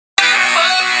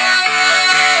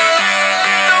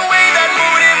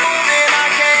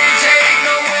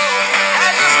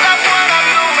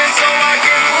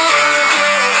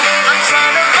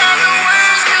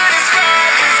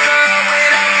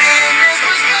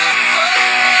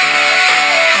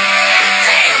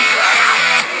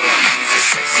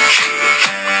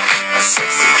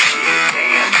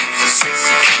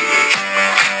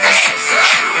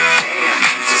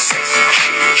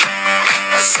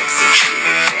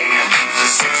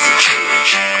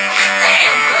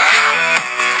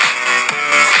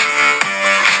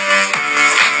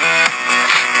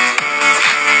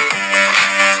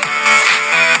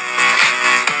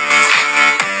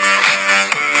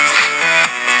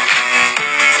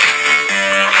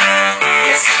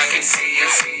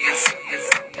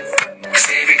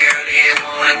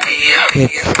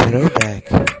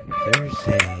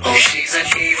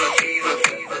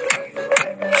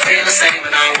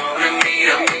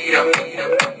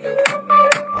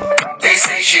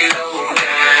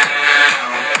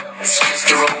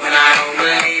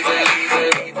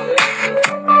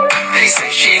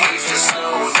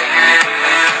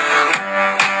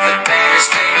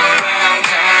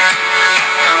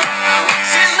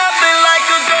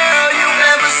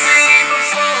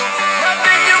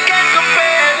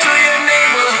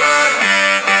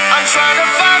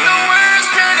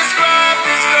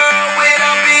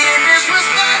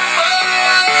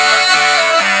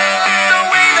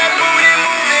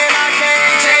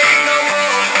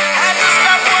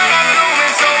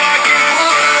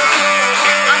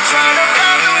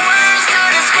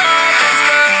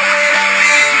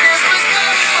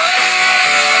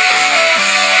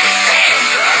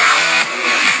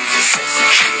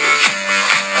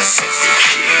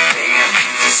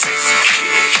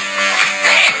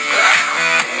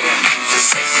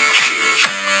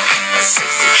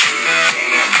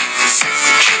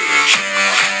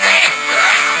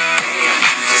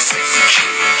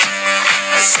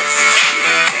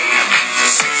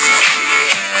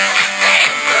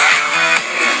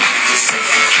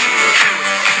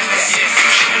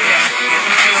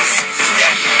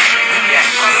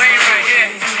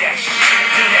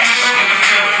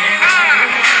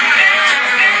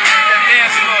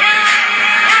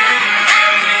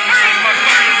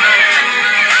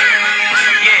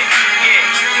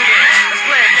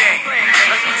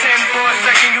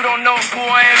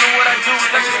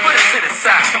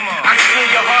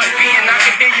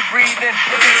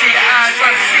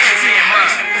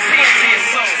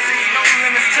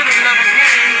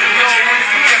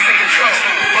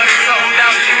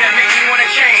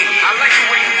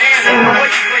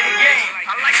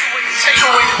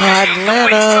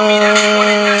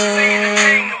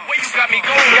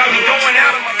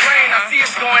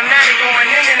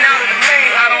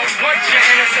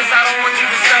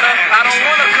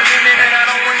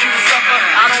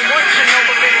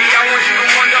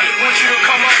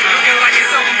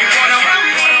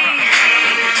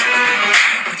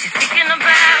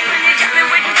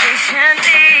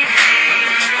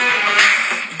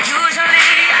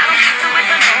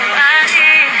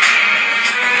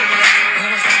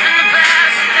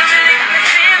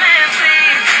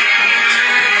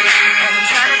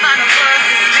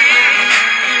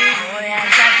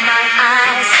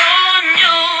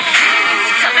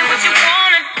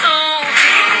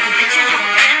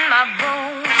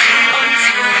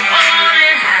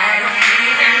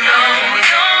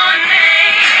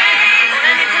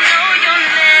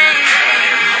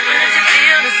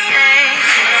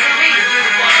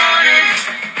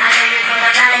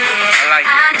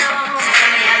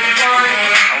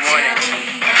want it.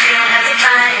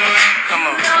 Come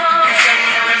on. Don't stop.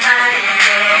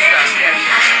 Yes. Yes.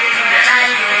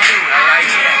 I like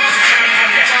that.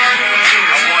 Yes.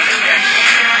 I want it. Yes.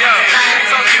 Yo,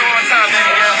 talk to you one time,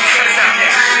 baby girl. Listen.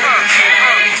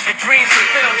 Your dreams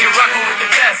fulfilled, you're rocking with the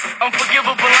best.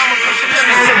 Unforgivable, I'ma push your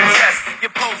limits to the test.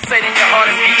 You're pulsating, your heart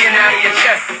is beating out of your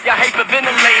chest. Y'all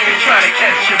hyperventilating and trying to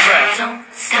catch your breath. Don't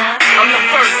stop. I'm the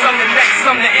first, I'm the next,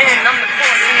 I'm the end. I'm the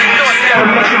force in your thoughts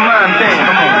that'll make your mind think.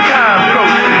 Look how I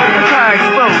approach you, look how I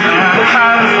expose you. Look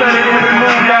how I studied every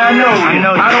move, now I know you.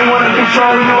 I don't wanna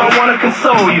control you, I wanna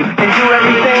console you. And do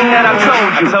everything that I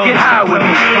told you. Get high with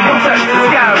me, and touch the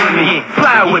sky with me.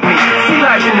 Fly with me, see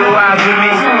life in your eyes with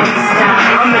me.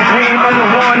 I'm the dream, I'm the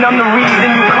one, I'm the reason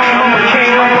you come. I'm a king,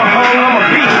 I'm a hung, I'm a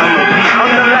beast. I'm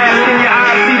the last in your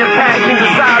eyes, see the passion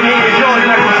beside me. It's yours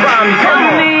like a promise. Come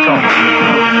on.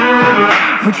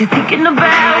 What you thinking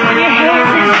about when your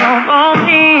hands is all on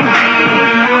me?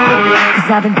 'Cause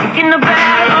I've been thinking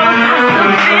about all the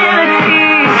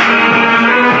possibilities.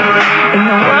 In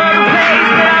no other place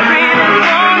that I really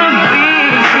wanna be.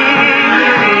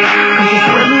 'Cause you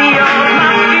put me off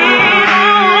my feet.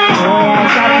 Oh, I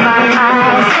got my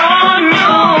eyes on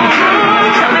you.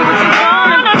 Tell me what you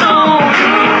wanna do.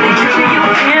 Picture you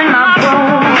in my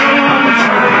room.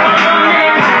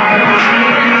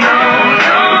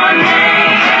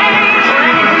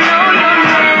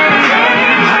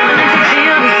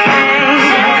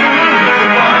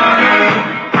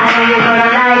 I don't even know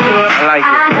your name. I like it.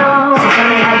 I know, so tell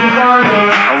me how you want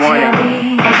it. I want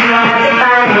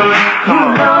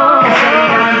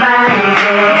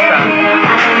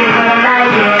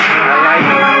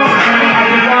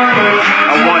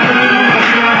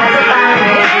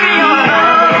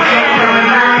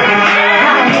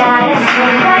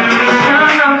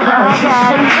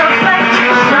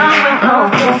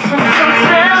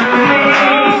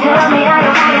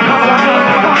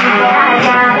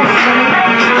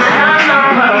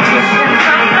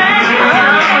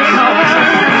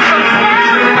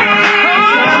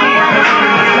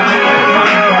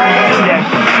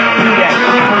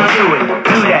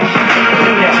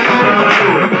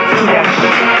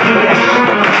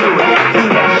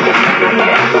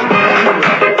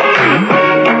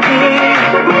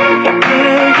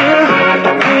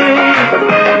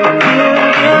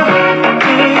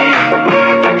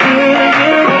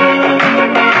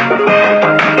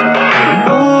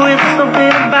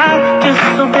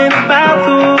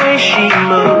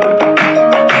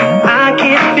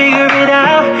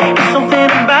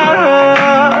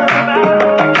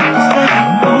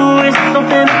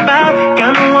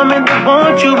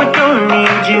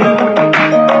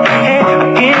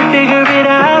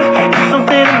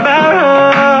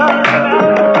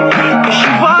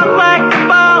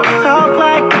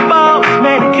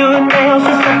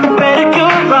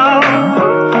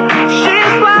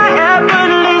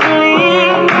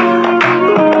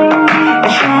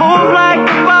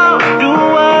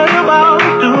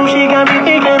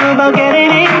about getting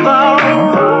involved.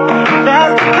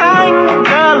 That's the kind of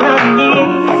girl I need.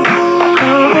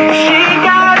 She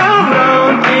got her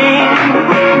own thing.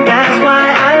 That's why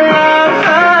I love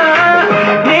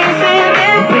her. Miss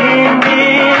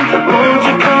Independent. Won't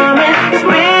you come and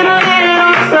spend a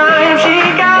little time? She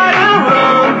got her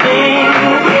own thing.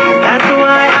 That's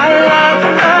why I love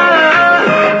her.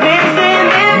 Miss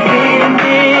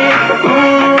Independent.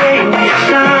 Ooh, the way we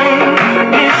shine.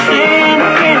 Miss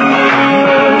Independent.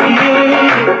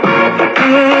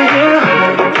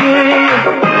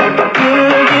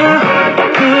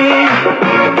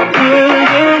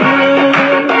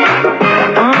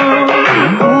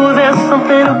 Ooh, there's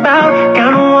something about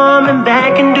kind of woman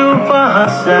that can do for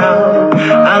herself.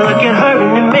 I look at her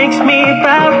and it makes me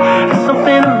proud. There's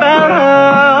something about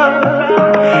her.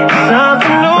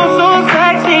 Something oh so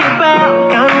sexy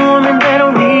about kind of woman that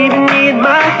don't even need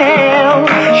my help.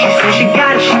 She says she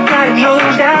got it, no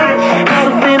doubt. There's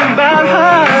something about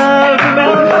her.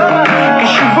 Cause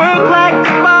she work like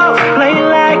a boss, play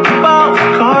like a boss.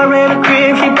 Car and a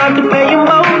crib, she about to pay him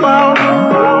both.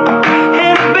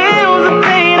 And the bills are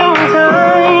paid on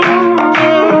time.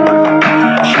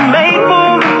 She made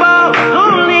for the boss,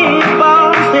 only the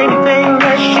boss. Anything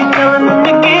that she telling them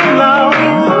to get lost.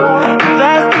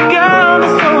 That's the girl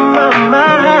that's on my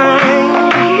mind.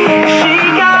 She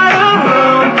got her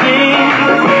own thing.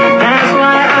 That's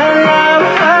why I love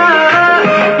her.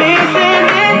 Miss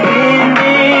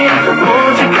Independent.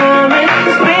 Won't you come and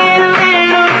spend a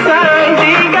little time?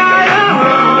 She got her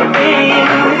own thing.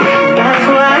 That's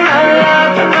why I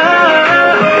love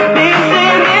her. Miss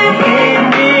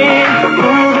Independent.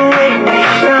 Ooh, the way we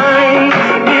shine.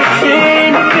 Miss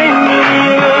Independent.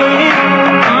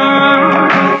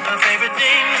 My favorite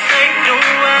thing to say, don't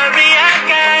worry, I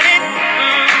got it.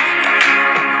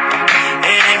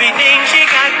 And everything she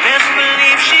got, best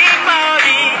believe she bought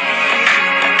it.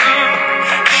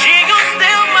 She gon'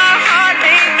 steal my heart,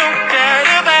 ain't no doubt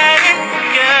about it,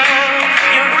 girl.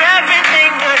 You're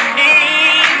everything I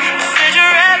need. Said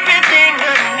you're everything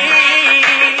I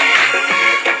need.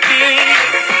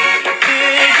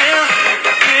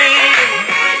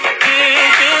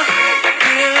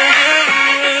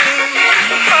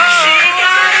 She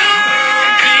got her own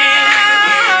thing.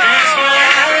 That's why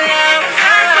I love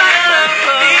her.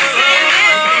 Miss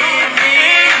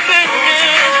Independent. Won't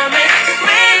you come and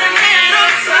spend a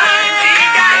little time?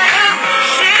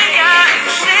 She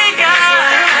got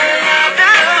I love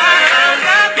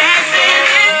her. Miss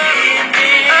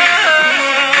Independent.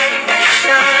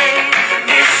 Shine.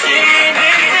 Miss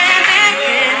Independent.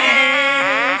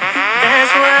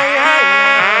 That's why I love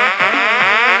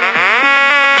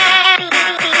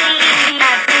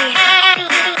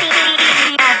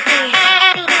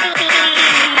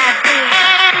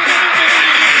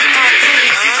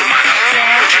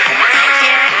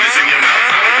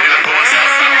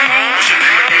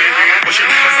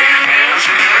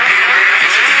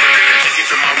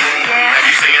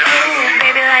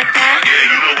baby like that. Yeah,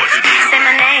 you know what to do. Say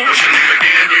my name. What's your name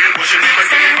again? What's your name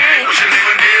again? Say my name. What's your name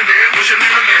again? What's your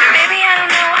name again? Baby, I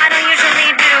don't know, I don't usually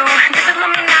do. This is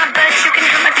love me now, but you can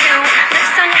have my two.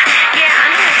 Lips on ya, yeah, I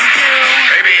know what to do.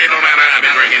 Baby, it don't matter, I've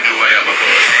been drinking, do whatever for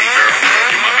a day, girl.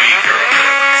 You my B girl,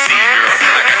 C girl,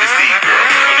 I got this D girl.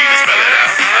 Don't need to spell it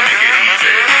out, I make it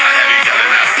easy. I have you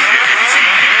yelling out, yeah, ABC. G,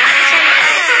 I just wanna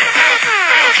help her.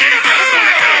 Hey, I just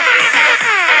wanna help her.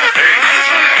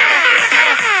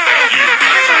 You, I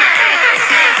just wanna help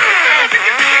her.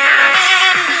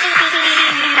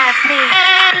 That's me.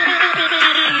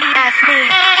 That's me.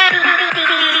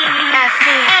 That's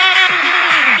me.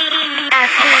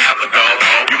 I'm an apple dog,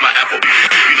 you my apple.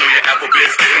 You know your apple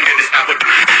biscuit, get this apple.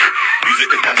 Music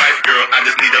is my wife, girl, I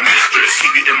just need a mistress.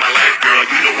 Keep you in my life, girl,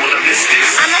 you don't wanna miss this.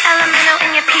 I'm an elemental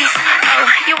in your piece. Oh,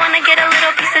 you wanna get a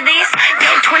little piece of these? Yo,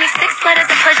 26 letters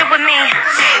of pleasure with me.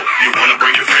 So, you wanna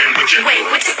bring your friend with you? Wait,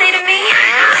 what you say to me?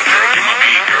 Hey girl, you my B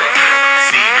girl,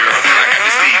 C girl, I got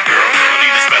this D girl. Don't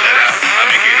need to spell it out, I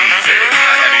make it easy.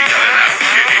 I have you yelling out,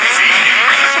 yeah, ABC.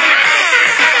 I just wanna help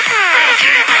her. G,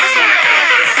 I just wanna help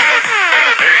her.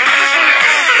 Hey, I just wanna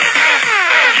help her.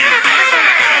 You, I just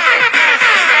wanna help her.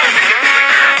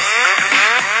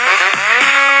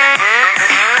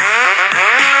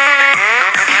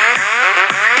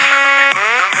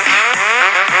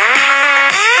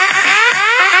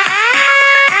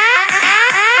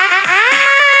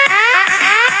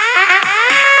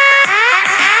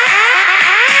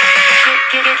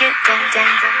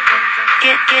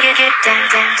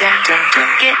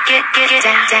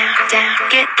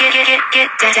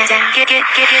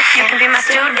 You can be my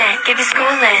student, give you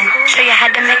schooling, show you how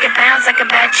to make it bounce like a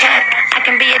bad check. I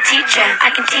can be a teacher,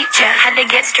 I can teach you how to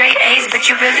get straight A's, but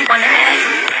you really wanna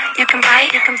ask.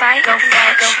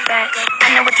 go back.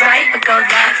 I know it's right, but go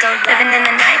left. Living in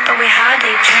the night, but we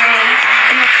hardly dream.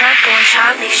 In the club, doing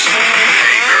Charlie shit. Hey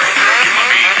girl, you my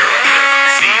B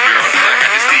girl. C girl, I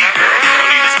got this D girl. Don't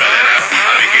need to spell it out. I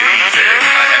make it easy.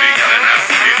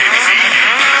 I have it yelling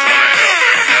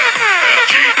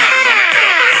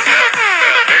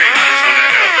out.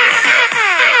 Yeah,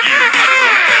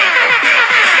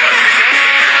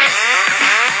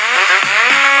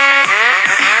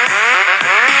 ABCD. I just wanna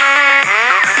L,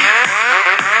 L, G.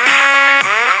 I just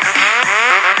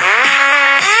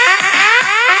wanna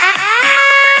L, L, L,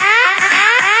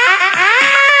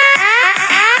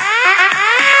 L,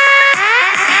 A. I just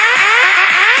wanna L, L,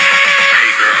 L, L, U.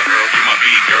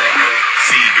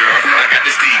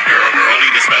 I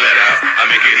just wanna L, L, L, L. I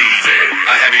make it easy.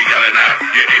 I have it yelling out.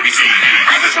 Yeah, ABCD.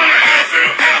 I just wanna L,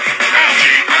 L, L, L, G.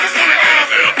 I just wanna L,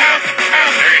 L, L,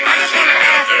 L, A. I just wanna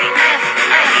L, L,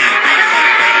 L, L, U. I just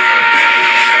wanna L,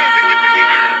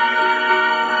 L,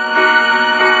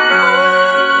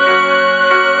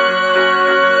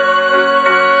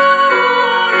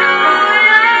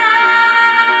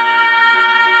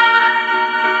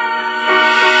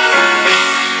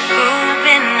 Grew up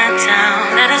in a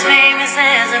town that is famous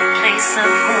as a place of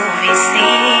movie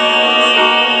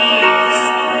scenes.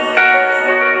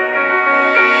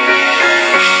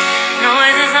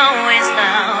 Noise is always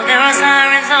loud. There are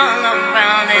sirens all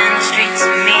around and the streets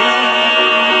are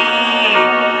mean.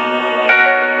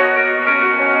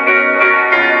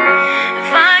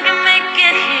 If I can make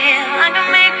it here, I can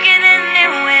make it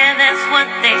anywhere. That's what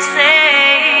they say.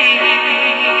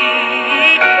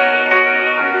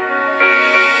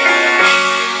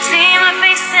 See my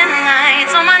face in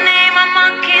lights, on my name, my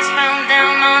marquees found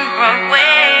down on Broadway.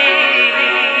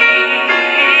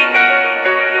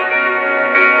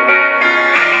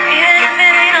 Even if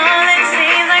it ain't all it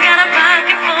seems, I got a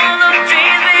pocket full of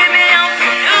dreams, baby, I'm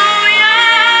from New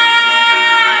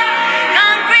York.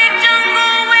 Concrete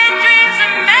jungle where dreams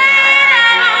are made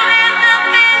of. There's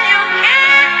nothing you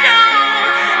can't do.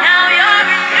 Now you're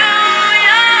in New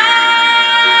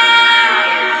York.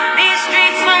 These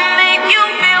streets will make you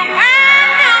feel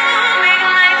brand new. Big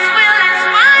lights will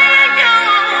inspire you.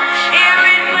 Hear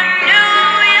it for New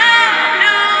York,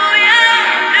 New York,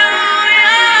 New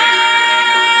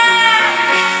York.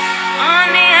 On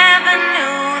the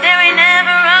avenue, there ain't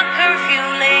never a curfew.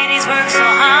 Ladies work so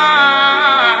hard.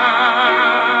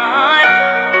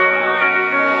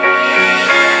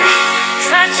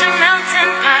 Such a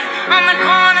melting pot on the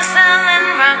corner selling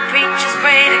rock. Preachers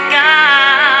pray to God.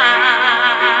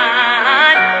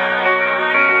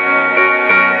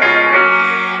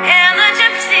 And the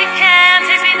gypsy cab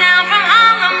takes me down from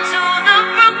Harlem to the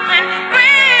Brooklyn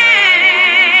Bridge.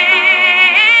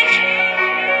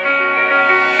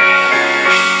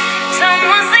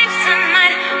 Someone sleeps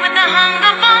tonight with the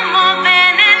hunger for more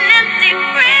than an empty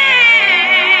fridge.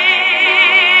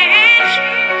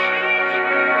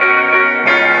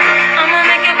 I'ma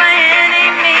make it by any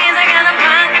means. I got a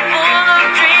pocket full of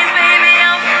dreams, baby.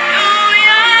 I'm from New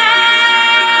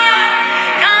York.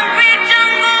 Concrete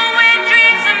jungle where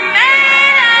dreams are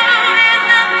made of. There's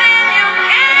nothing you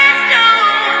can't do.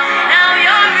 Now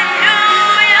you're in New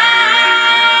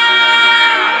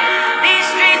York. These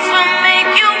streets will make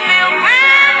you feel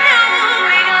brand new.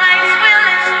 Big lights will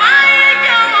inspire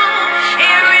you.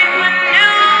 Hear it for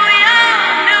New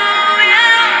York, New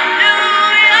York, New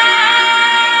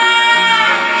York.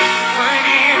 One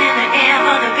hand in the air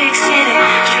for the big city.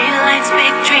 Street lights,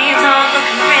 big dreams, all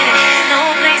looking pretty. No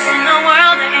place in the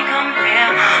world that can compare.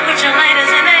 Put your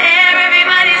lighters in the air,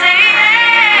 everybody say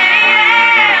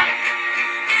yeah, yeah.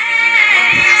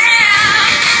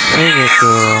 Sing it,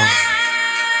 girl.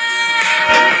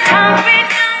 Concrete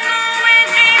jungle where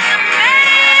dreams are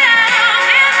made of.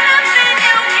 There's nothing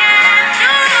you can't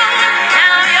do.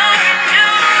 Now you're in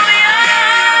New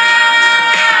York.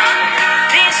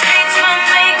 These streets will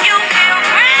make you feel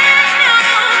brand new.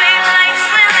 Big lights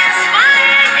will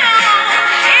inspire you.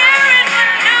 Hear it for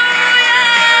New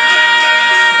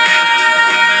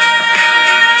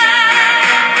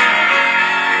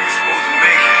You're supposed to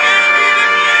make it.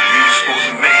 You're supposed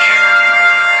to make it.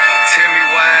 Tell me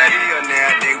why it is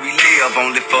nowadays we live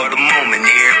only for the moment.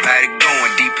 Everybody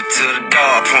going deeper to the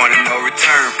dark, point of no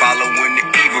return. Following the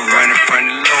evil, running from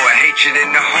the Lord. Hatred in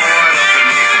the heart of a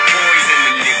nigga, poison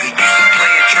the nigga. Used to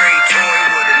play a trade toy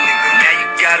with a nigga. Now you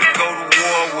gotta go to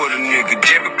war with a nigga.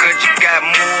 Just because you got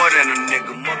more than a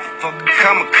nigga. Motherfucker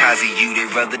kamikaze you, they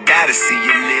rather die to see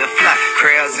you live fly.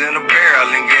 Crabs in a barrel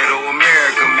in ghetto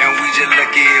America, man, we just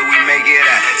lucky if we make it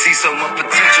out. See so much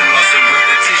potential, loss of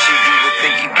repetition. You would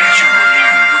think he beat you, really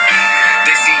we would beat.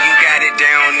 They see you got it,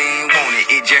 they don't even want it.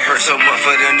 It it just hurt so much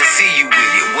for them to see you with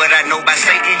it. What I know by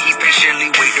Satan, he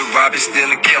patiently wait to rob and steal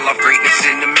and kill off greatness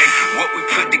in the making. What we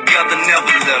put together, never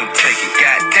let them take it.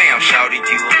 Goddamn, shawty,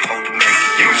 you were supposed to make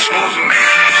it. You were supposed to make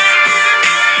it.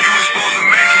 You were supposed to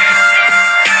make it.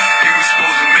 You were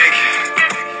supposed to make it.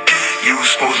 You were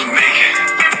supposed to make it.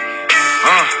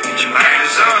 Get your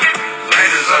lighters up,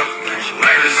 lighters up,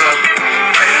 lighters up,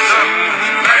 lighters up,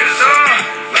 lighters up,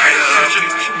 lighters up,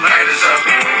 lighters up,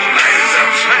 lighters up,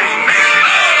 make it.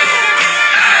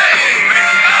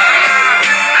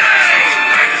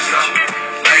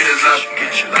 Lighters up,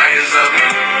 get your lighters up,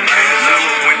 lighters up.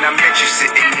 When I met you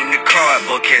sitting in the car,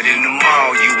 buckhead in the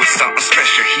mall, you was something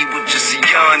special. He was just a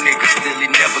young nigga, still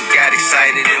he never got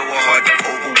excited. It was hard to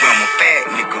overwhelm a fat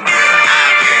nigga with an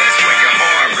iPad, swinging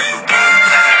hard, ripping wrong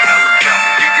side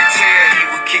Alabama. You can tell he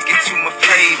was kicking to my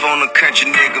flavor on a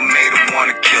country nigga, made him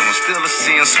wanna kill him. Still I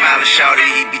see him smiling, shouted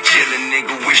he be chillin',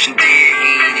 nigga wishing dead he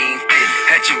ain't even feel it.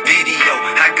 Had your video,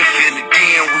 I could feel it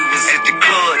then. We was at the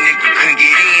club, nigga couldn't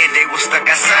get in. They was stuck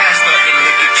outside, started to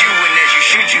look at you, and as you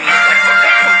shoot, you look like fuck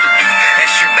I'm supposed to do.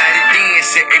 Asked you about it then,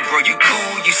 said, hey bro, you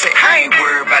cool? You say, I ain't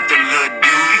worried about the little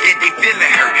dude. Yeah, they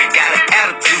feeling hurt, got an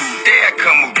attitude. They'll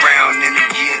come around in a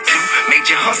year or two. Made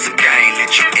you hustle gang,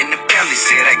 let you in the family.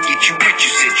 Said I get you with you,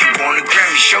 said you want a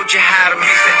Grammy. Showed you how to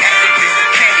mix the Activate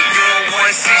with candy. Doing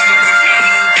 160 with me,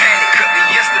 he ain't panic. Cut me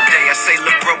yesterday, I say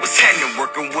lil' bro was hanging.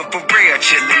 Working with Pharrell,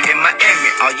 chilling in Miami.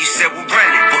 All you said was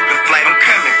run it, book the flight, I'm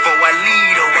coming. Before I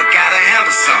leave, oh I gotta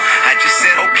handle some. I just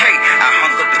said okay, I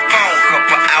hung up the phone.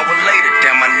 Couple hours later,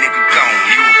 damn my nigga gone.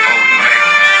 You were supposed to make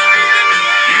it.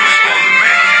 You were supposed to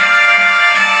make it.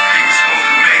 You were supposed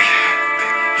to make it.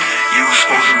 You were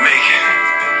supposed to make it.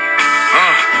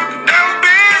 I'm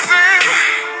busy.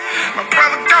 My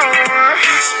brother gone.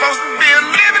 Supposed to be a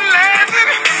living legend.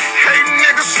 Hey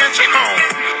nigga, sent you home.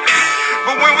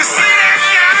 But when we see that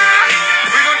guy,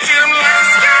 we gon' treat him like a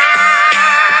sky.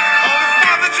 On the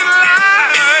 4th of July,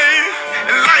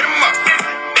 and light him up.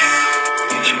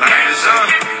 Get your lighters up,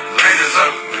 lighters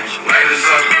up, lighters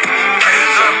up,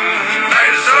 lighters up,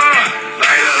 lighters up,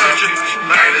 lighters up,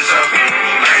 lighters up,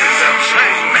 lighters up,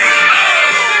 make it.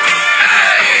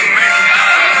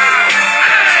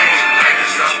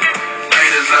 Lighters up,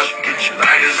 lighters up, get your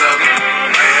lighters up,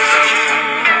 lighters up.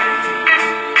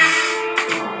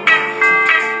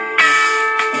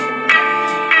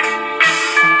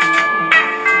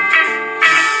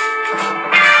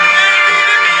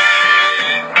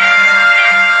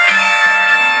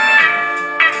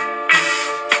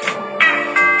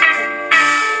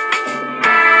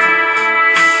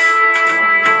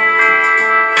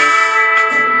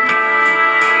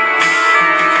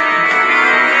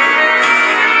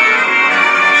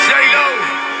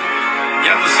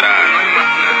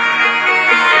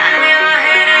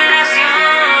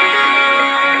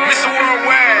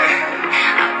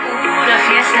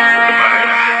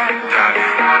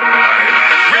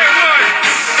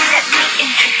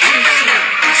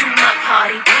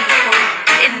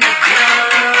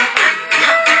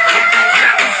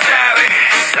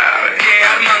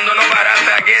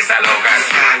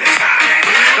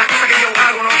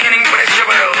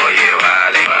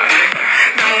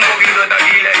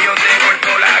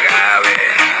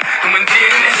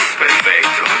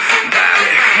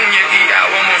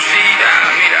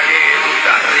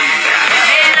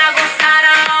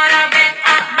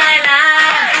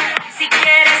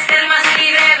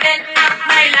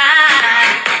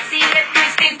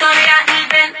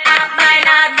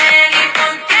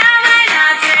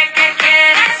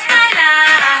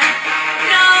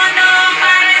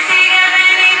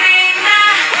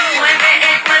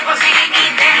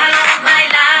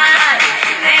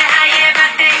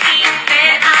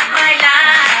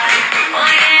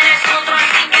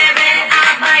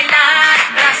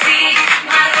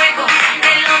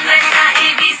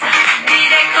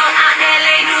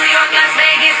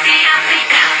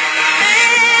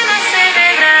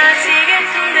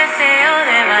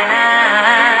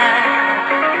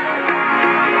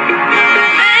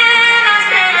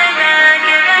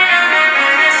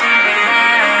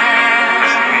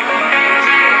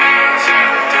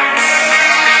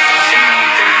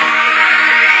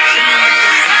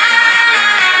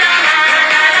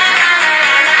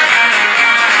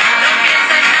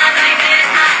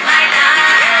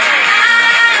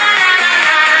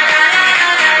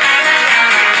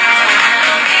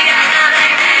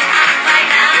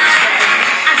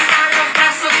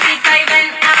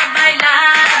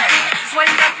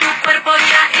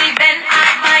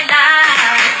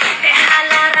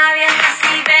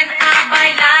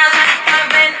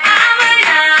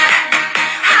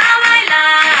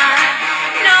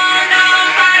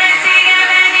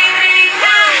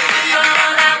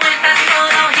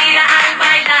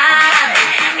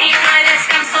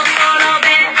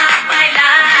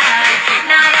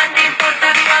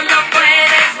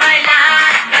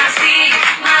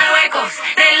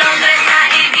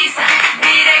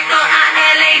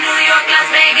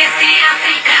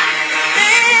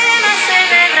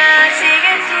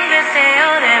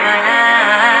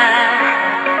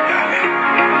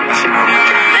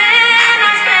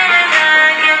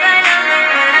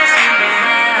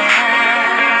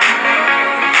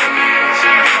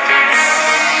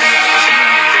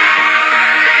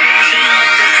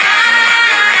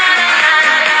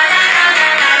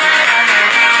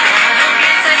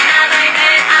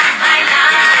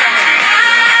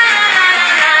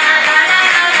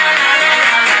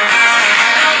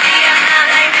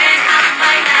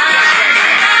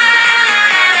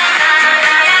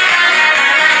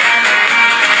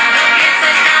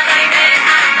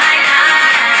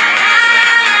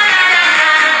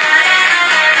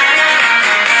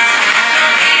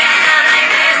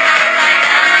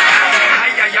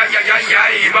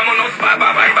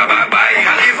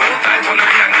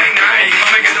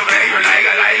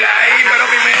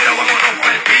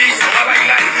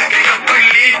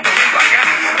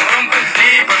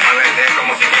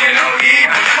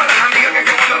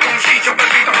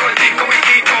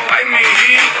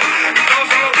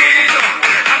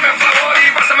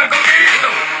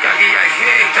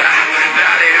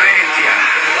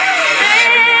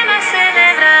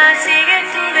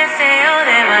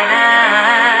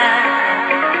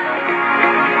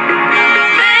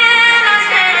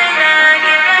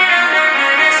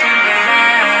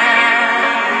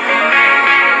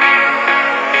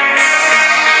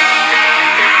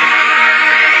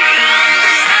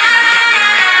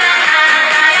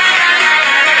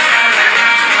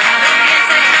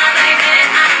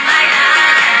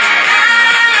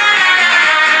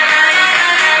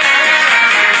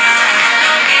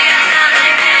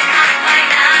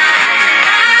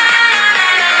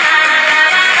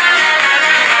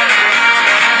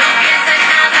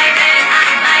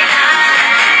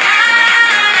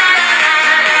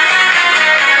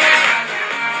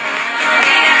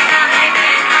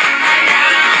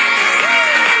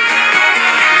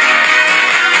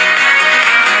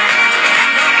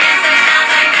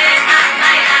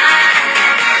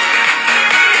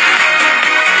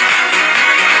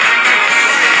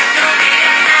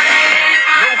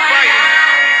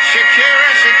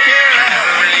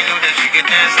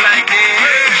 dance like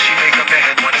this. She make up her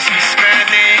head wanna speak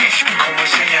Spanish. Como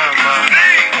se llama?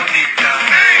 Bonita.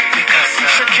 Picasa.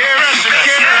 Shakira,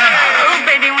 Shakira. Oh,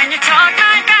 baby, when you talk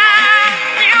like that,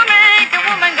 you make a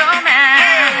woman go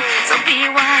mad. So be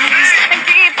wise and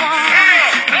keep on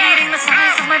reading the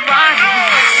signs of my body.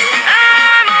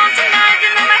 I'm on tonight,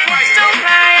 you know my hips don't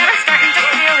lie, and I'm starting to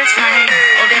feel it's right.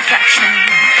 All the attraction,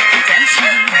 the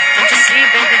tension. Don't you see,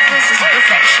 baby, this is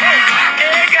perfection.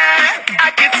 Hey girl, I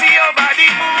can see your body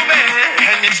moving,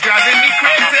 and it's driving me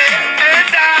crazy.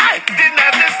 And I didn't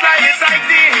have the slightest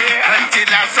idea until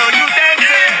I saw you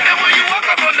dancing. And when you walk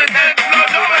up on the dance floor,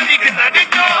 nobody can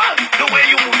ignore the way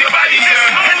you move your body, girl.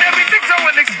 And everything's so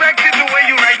unexpected, the way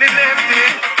you right and left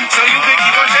it. So you could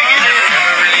keep on shaking it.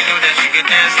 Never really knew that she could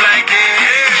dance like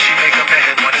this. She make up her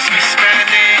head wanna speak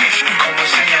Spanish. Como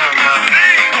se llama?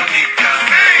 Bonita.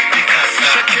 Picasa.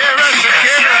 Shakira,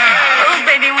 Shakira. Oh,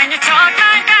 baby, when you talk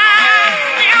like that,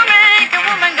 you make a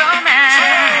woman go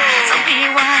mad. So be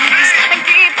wise and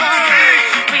keep on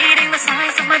reading the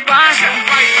signs of my body.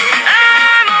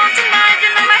 I'm on tonight, you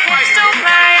know my hips don't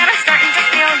lie, and I'm starting to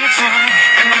feel you, boy.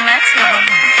 Come on, let's go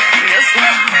real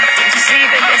slow. Don't you see,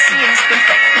 baby, see it's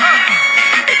perfect.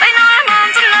 I know I'm on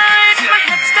tonight, my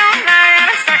hips don't lie, and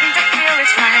I'm starting to feel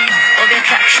it's right. All the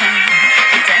attraction,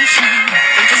 the tension.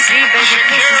 Don't you see, baby,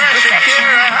 this is perfection.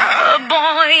 Oh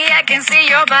boy, I can see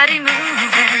your body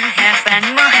moving, half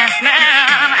animal, half man.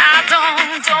 I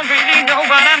don't really know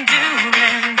what I'm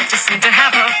doing, but just seem to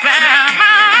have a plan.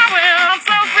 My will,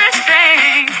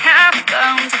 self-restraint, have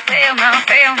come to fail now,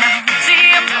 fail now.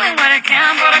 See, I'm doing what I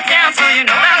can, but I can't, so you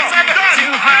know that's a bit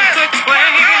too hard to explain.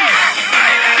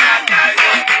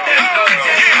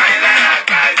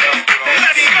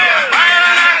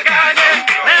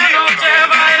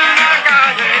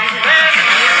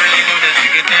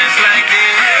 Dance like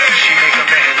this. She make up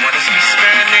her head wanna speak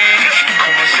Spanish.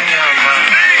 Como se llama?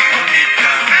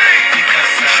 Bonita.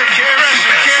 Picasa. Shakira,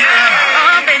 Shakira.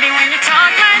 Oh, baby, when you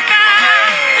talk like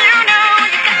that, you know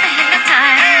you got me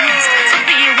hypnotized. So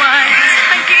be wise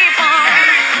and keep on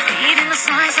reading the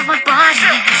signs of my body.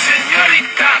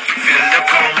 Señorita, feel the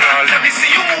conga. Let me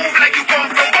see you move like you come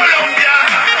from Colombia.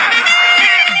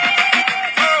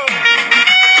 Oh,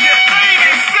 yeah,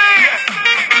 baby, sing it.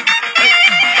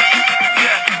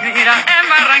 Mira, en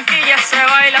Barranquilla se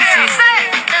baila así. En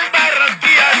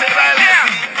Barranquilla se baila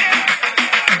así.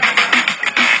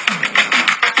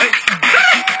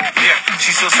 Yeah,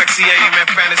 she's so sexy, I am a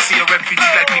fantasy, a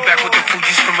refugee like me back with the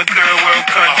Fugees from a third world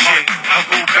country. I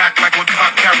go back like when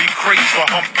Pac carried crates for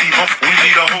Humpty Hump. We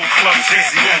lead a whole club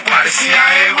dizzy. Why the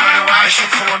CIA wanna watch you?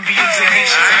 Colombians and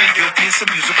Haitians, I ain't guilty, it's a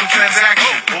musical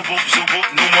transaction. Boop, boop, zoop, boop,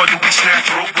 no more do we snatch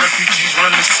rope. Refugees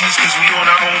run the seas cause we on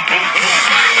our own boat.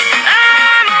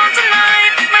 I'm on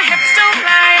tonight, my hips don't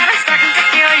lie, and I'm starting to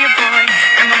feel you, boy.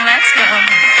 Come on, let's go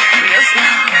real slow.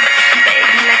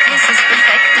 Baby, like this is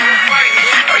perfecto.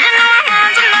 Oh, you know I'm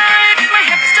on tonight, my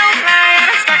hips don't lie,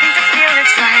 and I'm starting to feel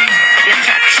it's right. The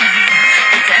attraction,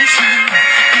 the tension.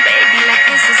 Baby, like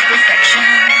this is perfection.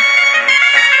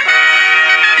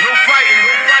 No fighting,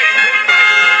 no fighting, no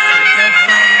fighting. No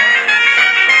fighting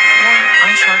or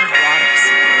uncharted waters,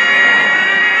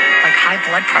 like high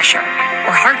blood pressure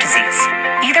or heart disease.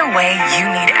 Either way, you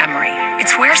need Emory.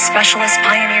 It's where specialists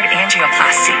pioneered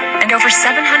angioplasty, and over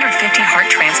 750 heart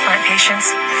transplant patients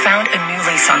found a new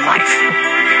lease on life.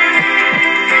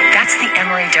 That's the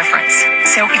Emory difference.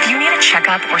 So if you need a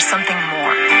checkup or something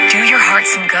more, do your heart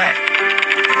some good.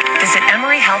 Visit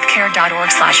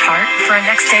emoryhealthcare.org/heart for a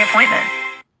next day appointment.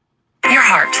 Your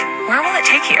heart, where will it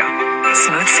take you?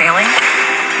 Smooth sailing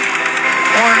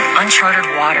or uncharted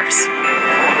waters,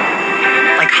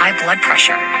 like high blood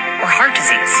pressure or heart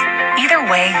disease? Either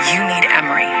way, you need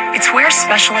Emory. It's where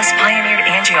specialists pioneered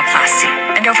angioplasty,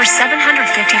 and over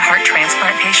 750 heart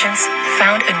transplant patients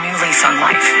found a new lease on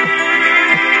life.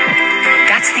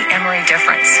 That's the Emory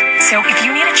difference. So if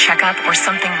you need a checkup or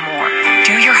something more,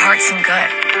 do your heart some good.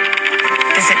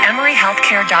 Visit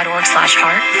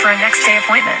emoryhealthcare.org/heart for a next day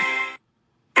appointment.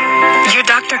 Your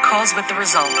doctor calls with the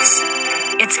results.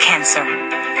 It's cancer.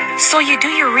 So you do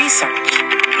your research.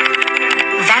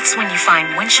 That's when you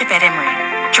find Winship at Emory,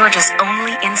 Georgia's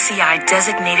only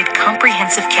NCI-designated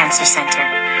comprehensive cancer center,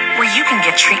 where you can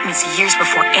get treatments years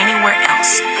before anywhere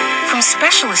else, from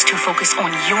specialists who focus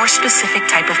on your specific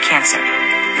type of cancer.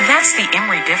 That's the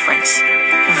Emory difference.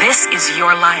 This is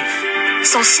your life.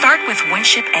 So start with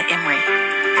Winship at Emory.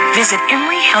 Visit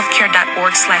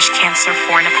emoryhealthcare.org/cancer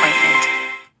for an appointment.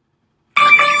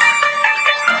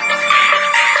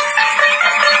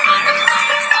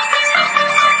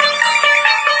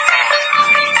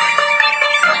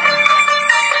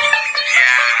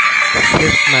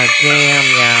 This is my jam,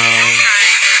 y'all.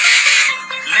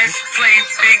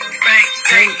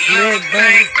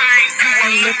 bang. You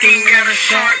are looking at a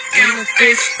shark in a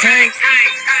fish tank.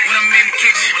 When I'm in the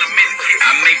kitchen, I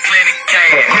make plenty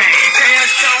cash. Damn,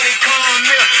 shawty, come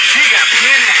here. She got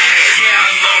plenty ass. Yeah,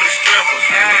 I love the strippers.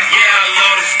 Yeah, I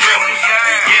love the strippers.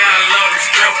 Yeah, I love the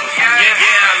strippers. Yeah, I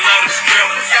love the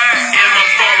strippers. In my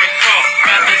foreign car,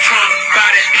 got the trunk by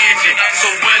the engine. So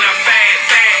when I bag,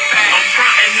 I'm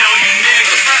frontin' on you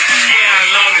niggas. Yeah, I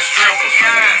love the strippers.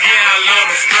 Yeah, I love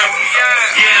the strippers.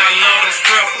 Yeah, I love the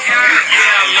strippers.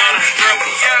 Yeah, I love the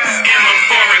strippers. In my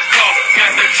foreign car,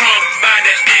 got the trunk by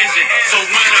the engine. So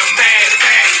when I bag,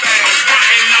 I'm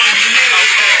frontin' on you niggas.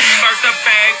 Okay, first a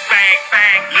bag,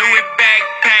 Louis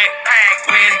backpack.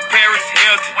 When Paris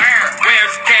Hilton,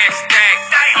 where's cash stack?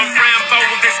 I'm Rambo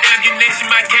with this ammunition.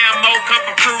 My camo come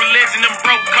from true religion. Them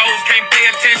broke codes can't pay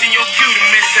attention. Your cue to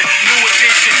missing. New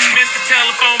edition, Mr.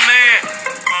 Telephone Man.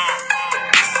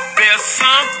 There's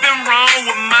something wrong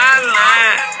with my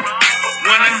line.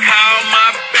 When I call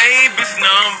my baby's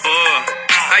number,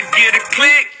 I get a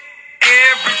click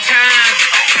every time.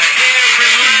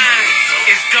 Every line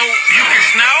is dope. You can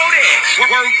snort it.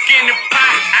 Work in the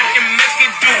pot. I can make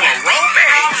it do a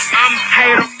aerobics. I'm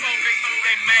hater.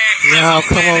 Y'all,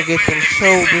 come on, get some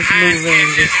shoulders moving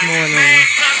this morning.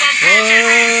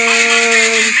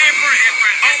 What?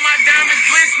 All my diamonds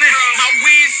glistening. My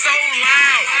weed so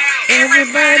loud.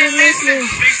 Everybody listening.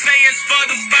 They say it's for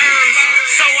the birds,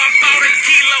 so I bought a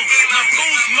kilo. My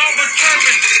boost mobile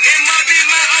tripping. It must be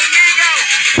my amigo.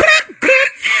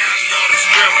 Yeah, I love the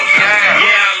strippers.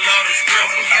 Yeah, I love the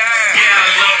strippers. Yeah, I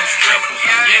love the strippers.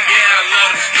 Yeah, I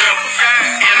love the strippers.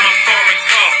 In my foreign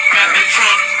car, got the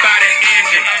trunk by the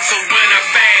engine. So when I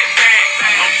bag,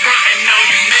 I'm frontin' on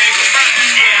you niggas.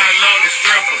 Yeah, I love the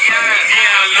strippers. Yeah,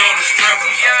 I love the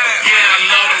strippers. Yeah, I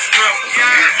love the strippers.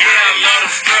 Yeah, I love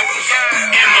the strippers.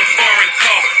 In my foreign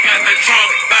car, got the trunk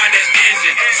by the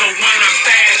engine. So when I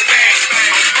bag,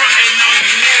 I'm frontin' on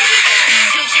you niggas.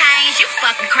 Two chains, you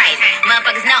fucking crazy.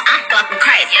 Motherfuckers know I'm fucking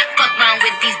crazy. Fuck wrong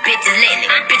with these bitches lately.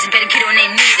 Bitches better get on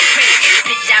their knees and pray.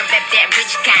 Bitch, I rep that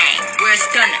rich gang. Where's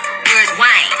Stunner? Where's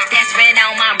Wayne? That's red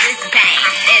on my wrist bang.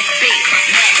 SB,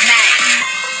 Mac Man.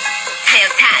 Tail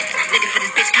Tiger, looking for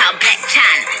this bitch called Black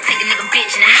China. Take a nigga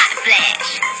bitch in a hot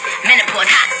flash.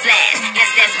 Menopause hot flash. Yes,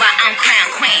 that's why I'm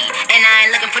crown queen. And I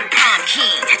ain't looking for the prom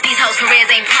king. These hoes' careers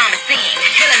ain't promising.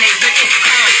 Killing these bitches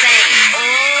promising. Oh,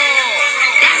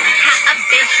 that's how a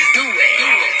bitch do it.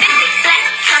 50 black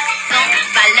trucks gon'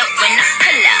 follow when I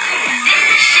pull up.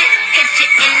 This shit hit you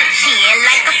in the chin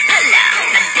like a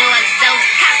pull-up. My door so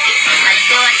cocky, my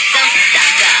door so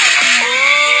stuck up.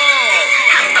 Oh,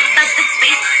 how about the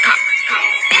space car?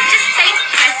 Bitches say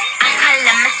press, I'm calling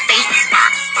my space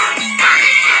bar.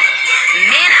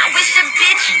 Man, I wish a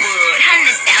bitch would.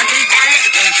 $100,000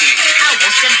 engine. I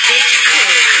wish a bitch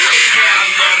could. Yeah, I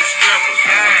love the strippers.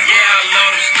 Yeah, I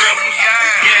love the strippers.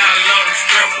 Yeah, I love the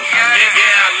strippers. Yeah,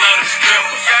 I love the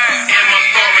strippers. In my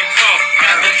foreign car,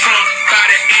 got the trunk by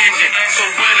the engine. So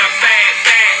when I bag,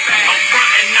 I'm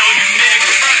frontin' on you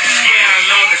niggas. Yeah, I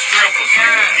love the strippers. Yeah,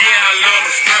 I love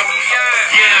the strippers.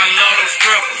 Yeah, I love the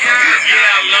strippers. Yeah,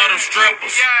 I love the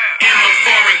strippers. In my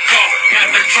foreign car, got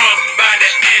the trunk by the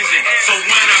engine. So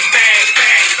when I bag,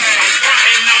 I'm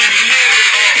frontin' on you niggas.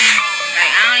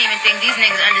 Like, I don't even think these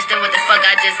niggas understood what the fuck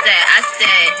I just said. I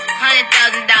said,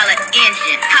 $100,000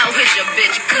 engine. I wish a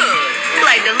bitch could.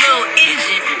 Like the little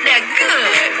engine that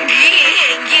could.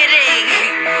 Get it.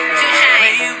 Two chains.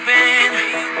 Where you been?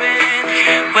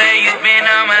 Where you been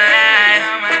all my life?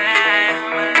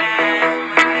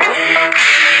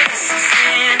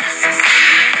 Sin,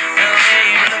 the way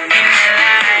you look in the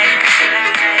light.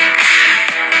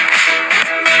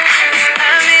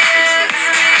 Obvious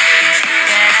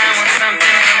that I want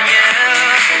something from you.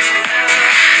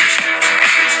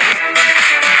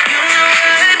 You know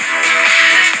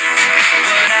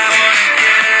what I wanna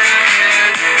do.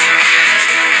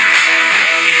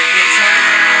 Every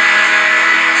time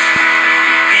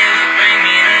it will bring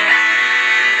me to life.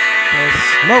 The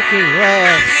smoking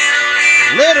glass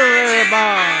literary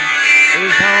bar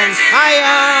is on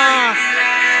fire.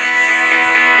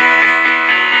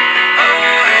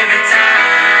 Oh, every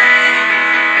time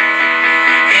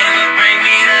it will bring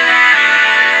me to life.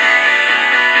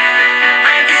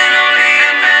 I can only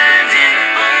imagine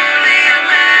what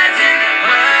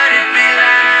it be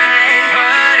like,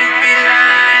 what it be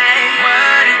like,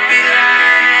 what it be like, what it be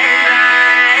like.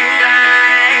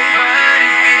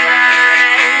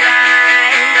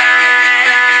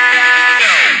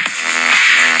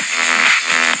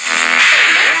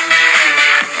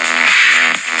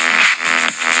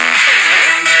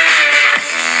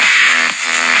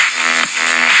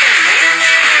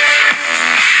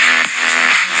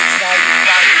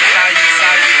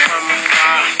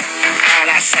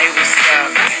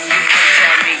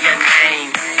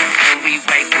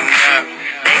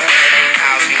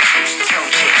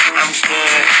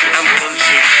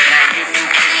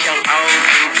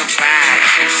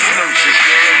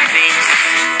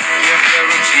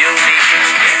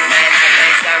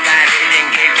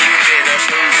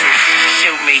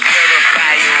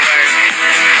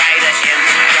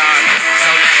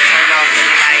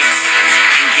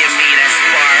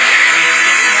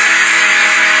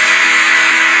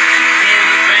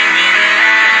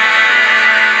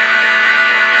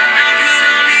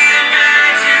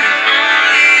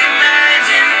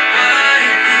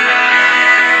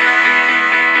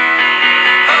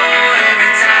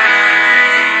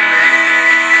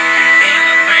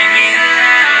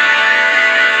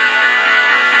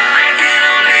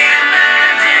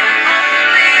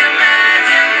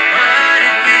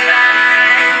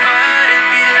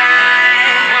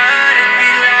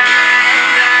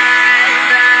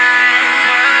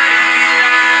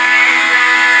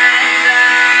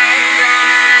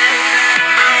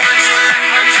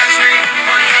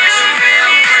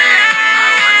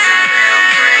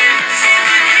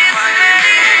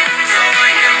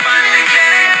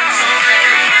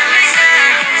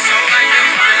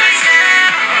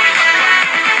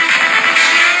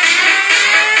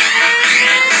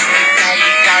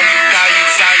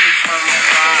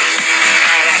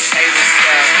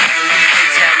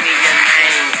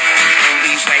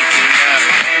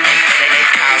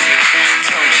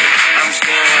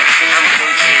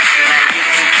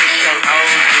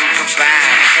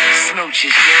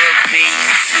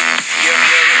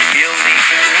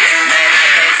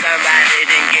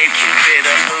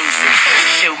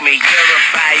 shoot me, you're a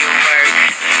firework,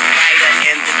 brighter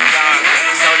in the dark.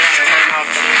 So let's turn off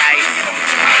the lights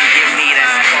and give me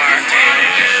that spark.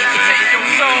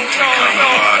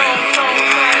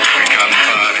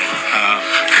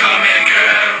 Come here,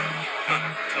 girl.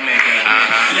 Come here, girl.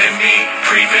 Let me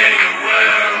prepare your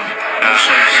world.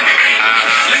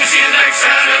 Let me see the back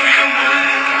side of your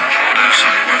moon.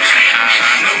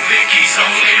 No Vicky's,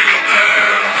 only your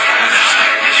pearl.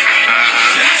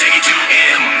 Let me take you to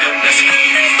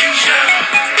Indonesia,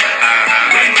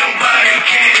 where nobody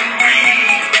can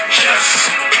reach us.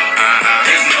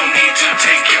 There's no need to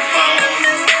take your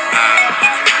phone,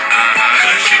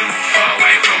 'cause you far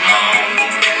away from home.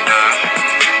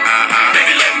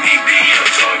 Baby, let me be your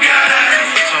tour guide.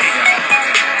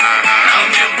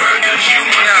 I'm your burgers, you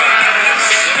my fries.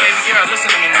 Baby girl, listen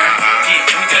to me now. Yeah,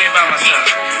 let me tell you about myself.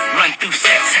 Run through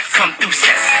sets, come through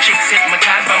sets. Chicks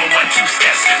hypnotized by my 1-2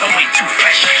 steps. I'm way too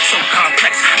fresh, so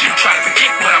complex. You try to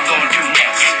predict what I'm gonna do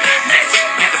next. Let's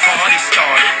get the party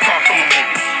started. Far from a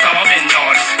movie, starving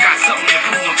artist. Got something to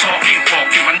prove, I'm talking,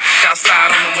 walking. My outside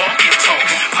on the walkie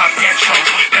talking. Pop that trunk,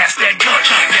 pass that gun.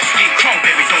 Let's get crunk,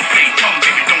 baby, don't play dumb,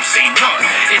 baby, don't say none.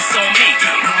 It's on me,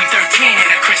 Louis 13 and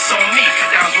that Chris on me.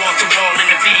 Downs wall to wall in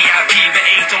the VIP, but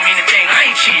age don't mean a thing. I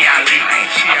ain't Chi Ali.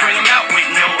 I bring 'em out with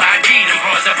no ID. Them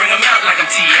bras, I bring 'em out like I'm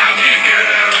T.I.B.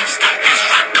 Girl, stop this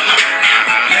rock, come on.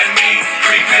 Let me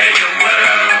prepare your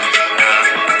world.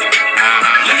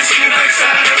 Let me see the back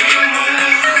side of your moon.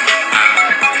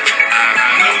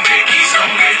 No Vicky's,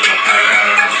 only your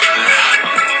pearl.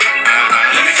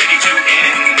 Let me take you to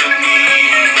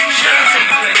Indonesia,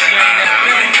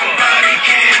 where nobody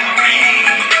can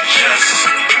reach us.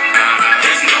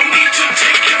 There's no need to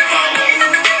take your phone.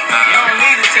 You don't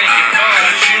need to take your phone,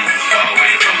 'cause you far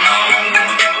away from home.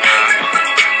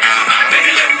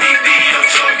 Baby, let me be your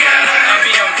tour guide. I'll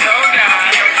be your tour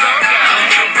guide. I'm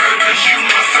your burgers, you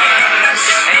my fries.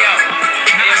 Hey yo,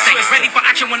 ready for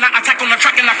action when I attack on the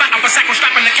track and I fight up a sack on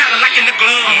strapping the Cadillac in the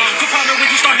glove. Good partner when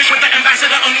you start this with the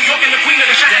ambassador of New York and the queen of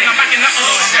the shine. I'm back in the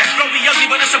slowly ugly,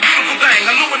 but it's a beautiful thing.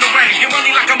 I'm doing the range, get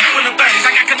money like I'm doing the bangs.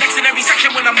 I got connects in every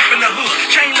section when I'm up in the hood.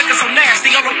 Chain looking so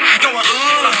nasty, all over going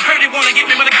Heard they wanna get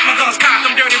me, but I got my guns cocked.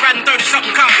 I'm dirty, riding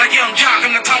 30-something cars like young jock.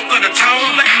 I'm the talk of the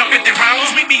town, letting up 50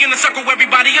 rounds. Meet me in the circle,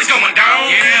 everybody is going down.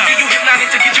 Yeah, give you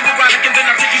hypnotic to get you erotic, and then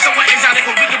I take you somewhere exotic.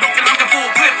 Or we can broken like a full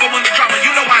clip, but when the drama,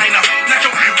 you know I ain't a not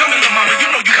your come in, little mama, you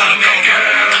know you wanna go.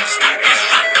 Girl, stop this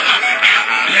rock, come on.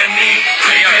 Let me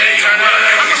prepare your world.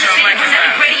 I'm gonna see you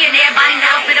nothing pretty and everybody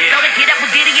know. Fit up, throw the kid up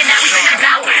with Diddy and now we finna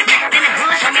blow. Next in the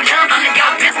hood, show me love, I'm the go.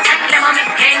 Best type, let my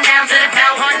milk came down to the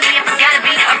dough. Hardly if I gotta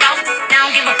be a boss. I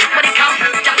don't give a fuck what it costs.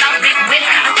 Jump off big whip,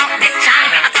 I talk big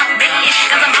time. I talk big ish,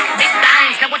 'cause I'm off big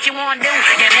things. Now what you wanna do?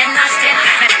 You better not step.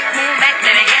 Now move back,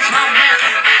 let me catch my breath.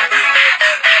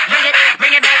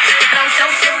 Bring it back. The flow so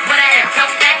sick, with a head so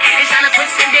fat. It's trying to put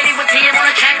some Diddy with TM on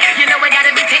the track. You know I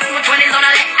gotta be taking with 20s on the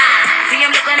left. See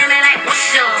him looking at me like,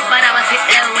 what's up? But I'ma sit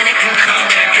there when it comes. Come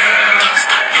here, girl,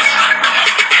 stop this rock, come on.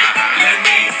 Let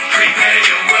me prepare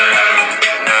your world.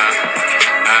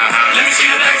 Let me see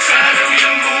the back side of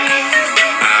your moon.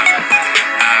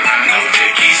 No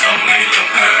Vicky's, only your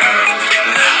pearl.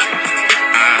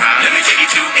 Let me take you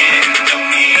to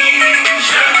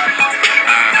Indonesia,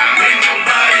 where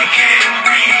nobody can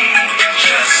reach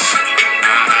us.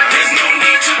 There's no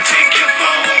need to take your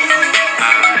phone,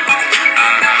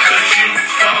 'cause you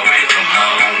far away from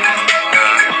home.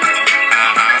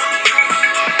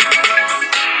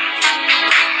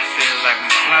 Feels like I'm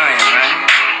flying, right?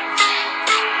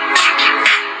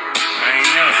 I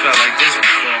ain't never felt like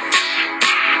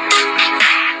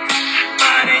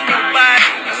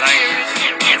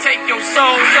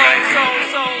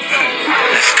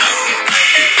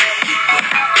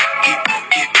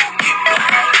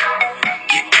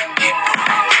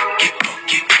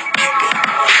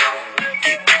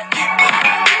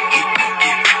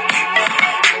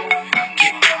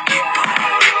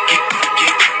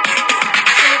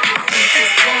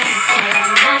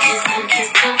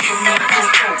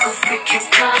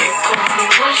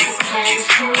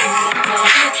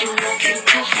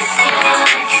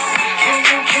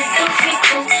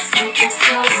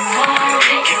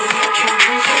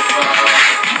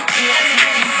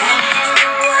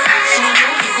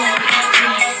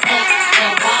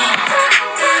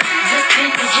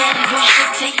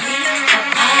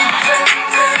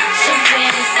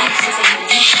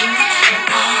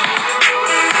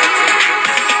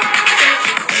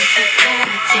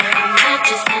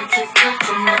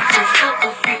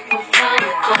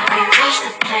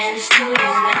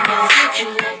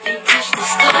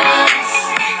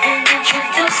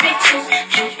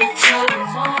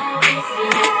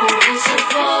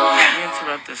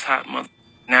this hot mother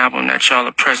album that y'all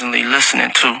are presently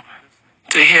listening to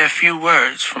hear a few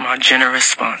words from our generous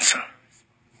sponsor.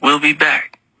 We'll be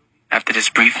back after this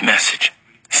brief message.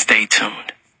 Stay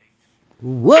tuned.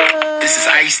 What? This is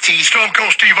Ice-T, Stone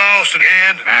Cold Steve Austin,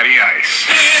 and Matty Ice.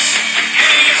 This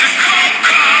is a cold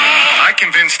call. I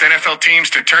convinced NFL teams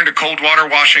to turn to cold water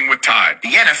washing with Tide. The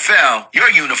NFL,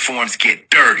 your uniforms get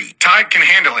dirty. Tide can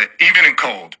handle it, even in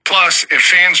cold. Plus, if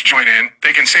fans join in,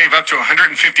 they can save up to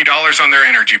 $150 on their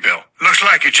energy bill. Looks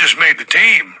like you just made the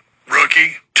team,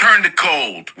 rookie. Turn to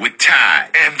cold with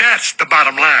Tide. And that's the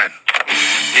bottom line.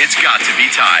 It's got to be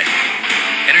Tide.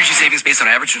 Energy savings based on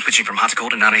average when switching from hot to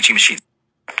cold and non-HE machines.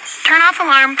 Turn off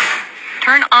alarm.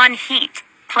 Turn on heat.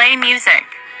 Play music.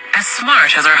 As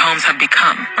smart as our homes have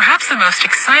become, perhaps the most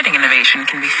exciting innovation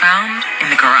can be found in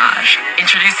the garage.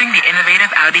 Introducing the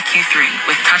innovative Audi Q3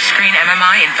 with touchscreen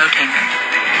MMI infotainment.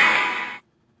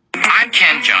 I'm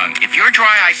Ken Jung. If your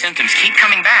dry eye symptoms keep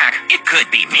coming back, it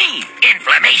could be me.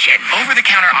 Inflammation.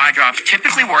 Over-the-counter eye drops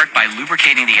typically work by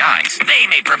lubricating the eyes. They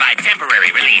may provide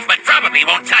temporary relief, but probably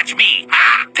won't touch me.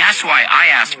 That's why I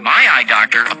asked my eye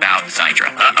doctor about Zydra.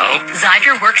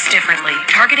 Zydra works differently,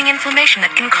 targeting inflammation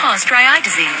that can cause dry eye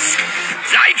disease.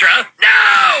 Zydra?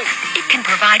 No! It can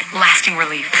provide lasting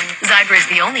relief. Zydra is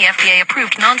the only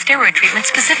FDA-approved non-steroid treatment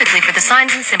specifically for the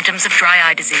signs and symptoms of dry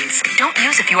eye disease. Don't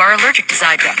use if you are allergic to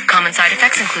Zydra. Common side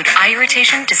effects include eye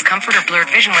irritation, discomfort or blurred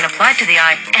vision when applied to the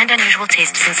eye, and unusual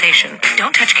taste sensation.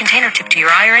 Don't touch container tip to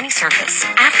your eye or any surface.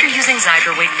 After using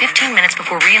Zydra, wait 15 minutes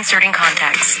before reinserting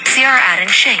contacts. See our ad in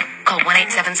shape. Call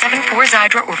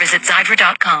 1-877-4-ZYDRA or visit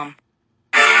Zydra.com.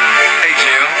 Hey,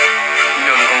 Jill. You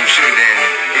know the old sugar daddy.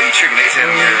 They be tricking, they tell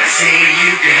me. I said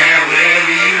you can have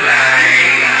whatever you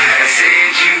like. I said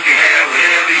you can have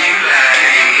whatever you like.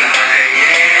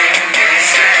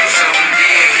 Stacks on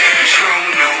dick, control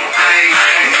no ice.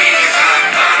 And we can pop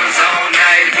bottles all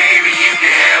night, baby. You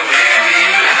can have whatever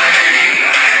you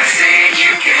like. I said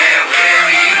you can have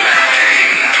whatever you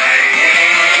like.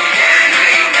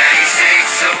 Late night sex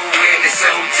so wet and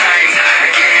so tight.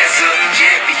 I gas up a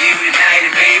jet for you tonight,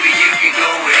 and baby you can go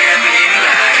wherever you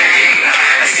like.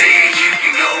 I said you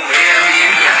can go wherever you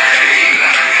like.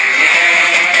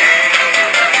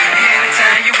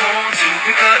 Anytime you want to,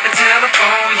 pick up the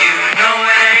telephone. You know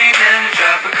it ain't nothing to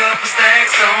drop a couple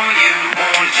stacks on you.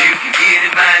 Want it, you can get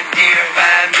it, my dear.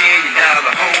 $5 million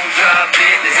home drop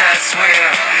business, I swear.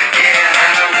 Yeah,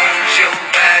 I want your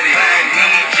body,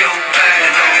 need your body.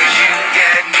 Long as you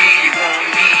got me, you won't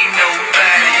need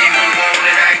nobody. You want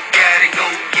it, I got it, go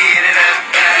get it, I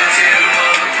got it. Tell the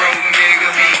mother broke nigga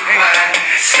be quiet.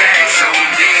 Stacks on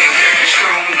dick,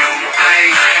 strong no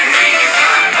ice. And we can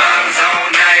pop bottles all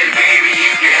night, baby.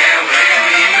 You can have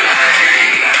whatever you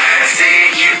like. I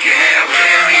said you can have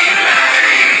whatever you like.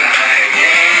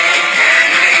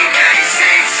 Late night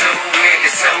sex so wet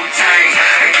and so tight.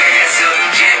 I gas up a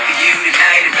jet for you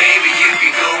tonight, and baby you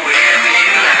can go wherever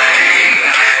you like.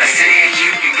 I said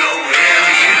you can go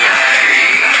wherever you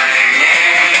like.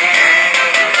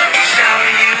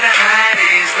 Shawty, you the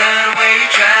hottest, love the way you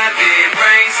drop it.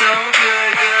 Brain so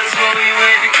good, cause before you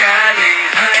went to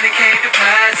college. 100K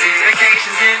deposits,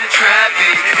 vacations in the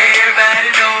tropics.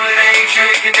 Everybody know it ain't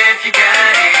tricking if you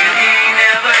got it. You ain't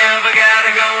never ever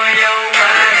gotta go in your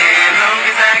wallet. Long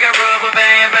as I got rubber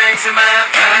band banks in my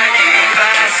pocket.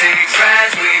 5-6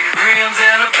 rides with rims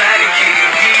and a body kit.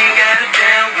 You ain't gotta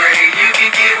downgrade, you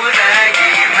can get what I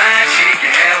get. My chick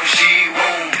can have what she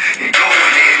want. And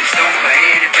going in and stone for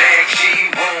any bag she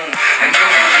want. I know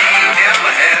you ain't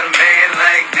never had a man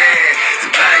like that to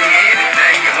buy you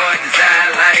anything your heart desire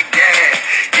like that.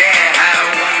 Yeah, I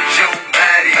want your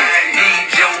body, need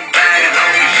your body.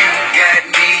 Long as you got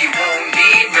me, you won't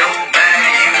need nobody.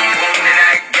 You want it,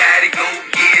 I got it, go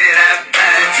get it, I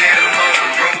buy it. Tell the mother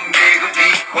broke nigga be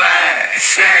quiet.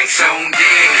 Stacks on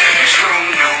dick, strong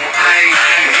no ice.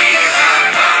 And we can pop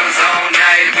bottles all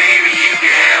night, baby. You can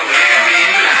have whatever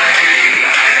you like.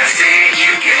 I said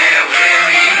you can have whatever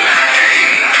you like.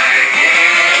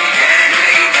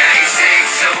 Late night sex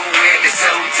so wet and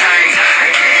so tight.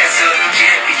 I gas up a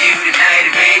jet for you tonight,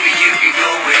 and baby you can go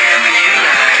wherever you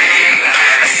like.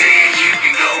 I said you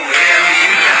can go wherever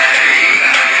you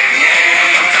like.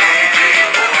 I'm talking big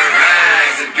boy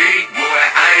rise and big boy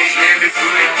ice. Let me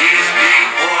put this big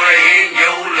boy in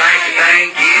your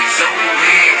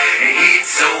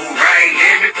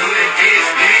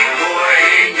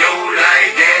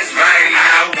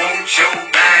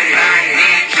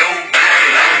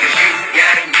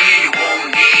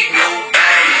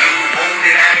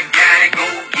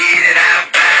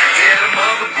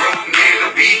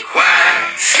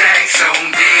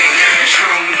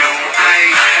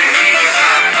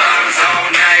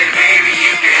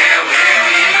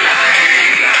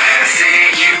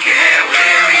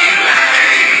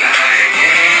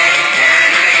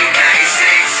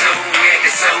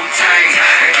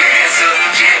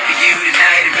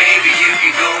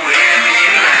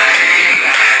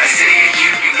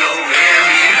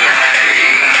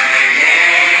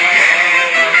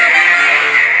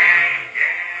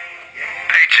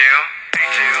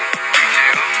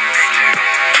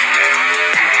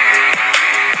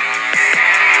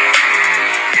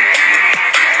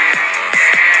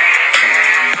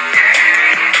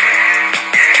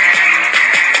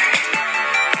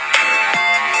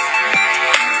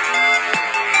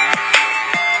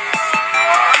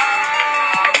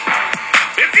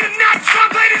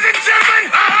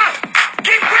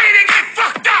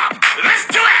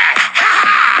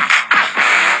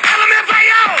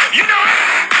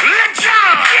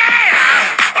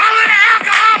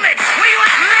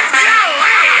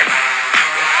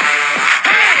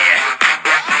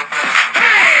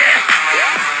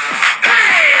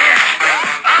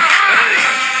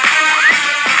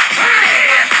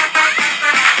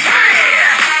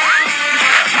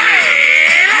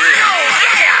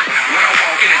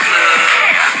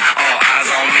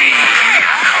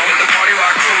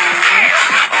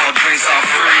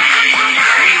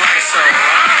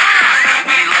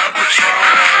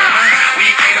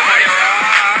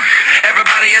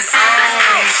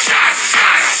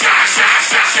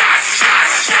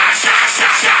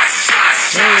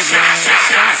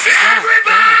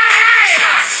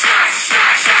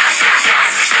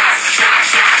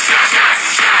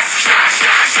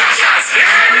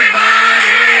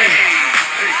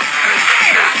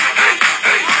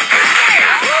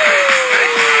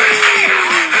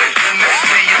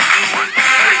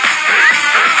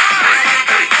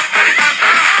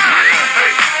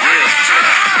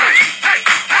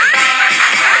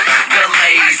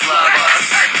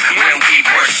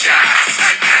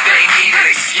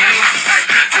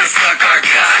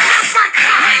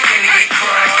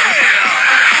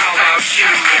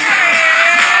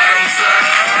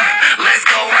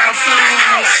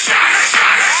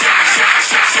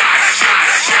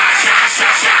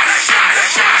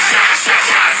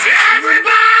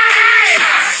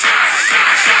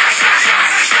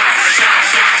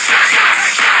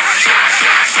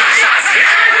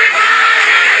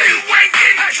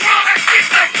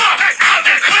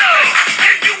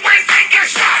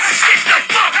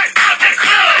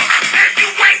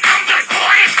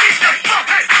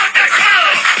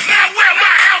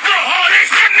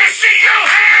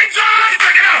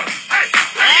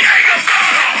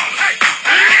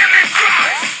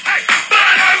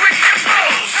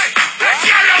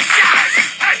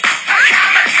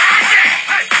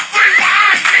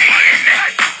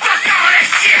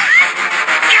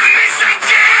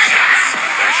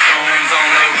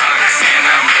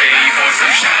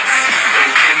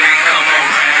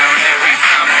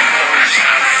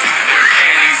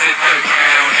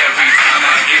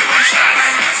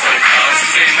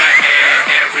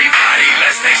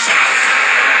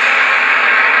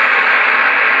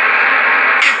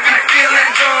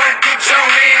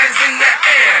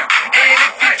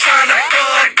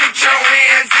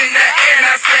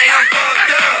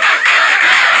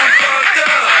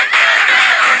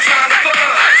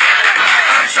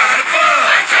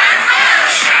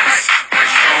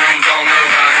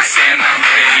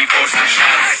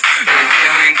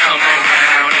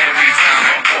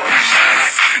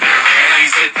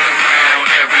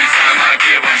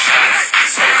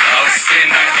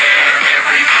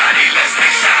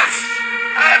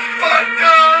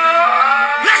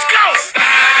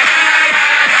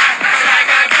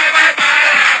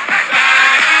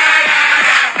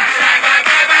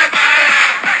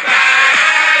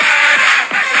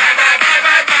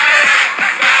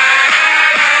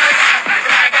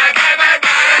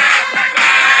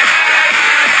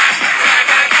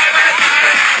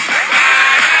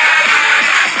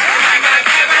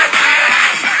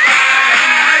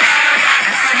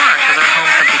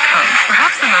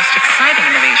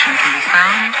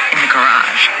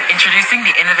Introducing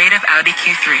the innovative Audi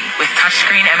Q3 with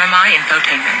touchscreen MMI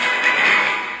infotainment.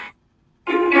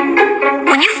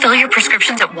 When you fill your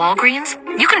prescriptions at Walgreens,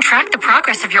 you can track the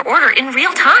progress of your order in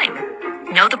real time.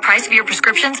 Know the price of your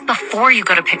prescriptions before you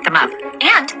go to pick them up.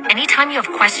 And anytime you have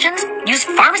questions, use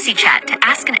Pharmacy Chat to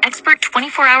ask an expert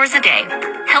 24 hours a day.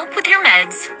 Help with your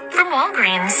meds from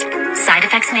Walgreens. Side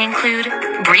effects may include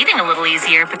breathing a little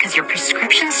easier because your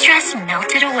prescription stress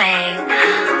melted away.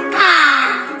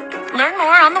 Learn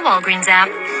more on the Walgreens app.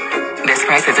 This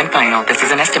price isn't final. This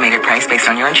is an estimated price based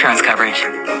on your insurance coverage.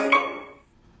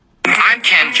 I'm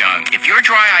Ken Jung. If your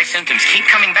dry eye symptoms keep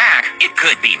coming back, It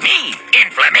could be me.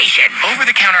 Inflammation.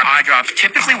 over-the-counter eye drops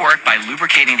typically work by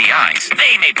lubricating the eyes.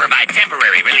 They may provide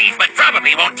temporary relief, but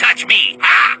probably won't touch me.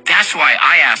 Ah! That's why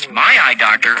I asked my eye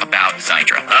doctor about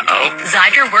Zydra. Uh-oh.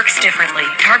 Zydra works differently,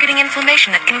 targeting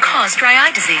inflammation that can cause dry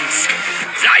eye disease.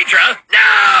 Zydra?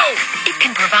 No! It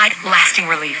can provide lasting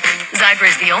relief. Zydra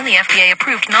is the only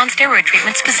FDA-approved non-steroid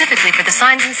treatment specifically for the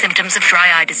signs and symptoms of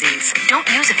dry eye disease. Don't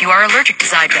use if you are allergic to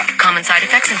Zydra. Common side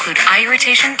effects include eye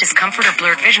irritation, discomfort or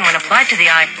blurred vision when applied to the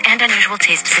eye, and unusual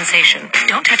taste sensation.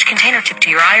 Don't touch container tip to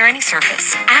your eye or any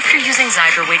surface. After using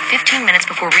Zydra, wait 15 minutes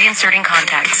before reinserting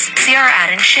contacts. See our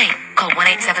ad in shape. Call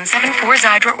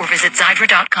 1-877-4-ZYDRA or visit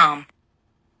Zydra.com.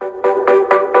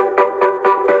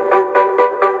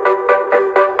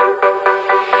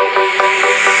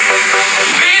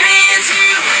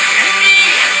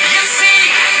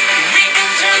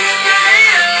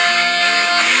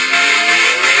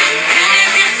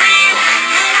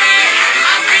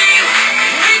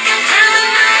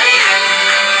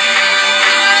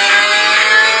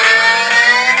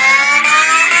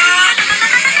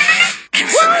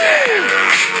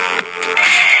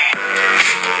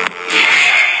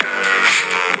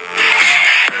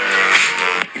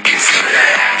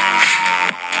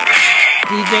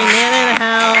 DJ Nana in the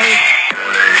house.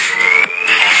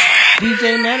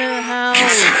 DJ Nana in the house.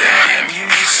 You're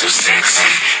so sexy,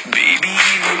 baby,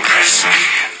 you impress me.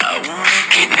 I wanna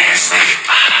get nasty.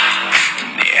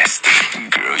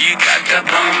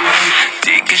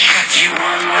 you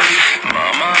want one,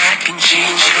 mama, I can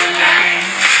change your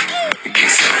life. Get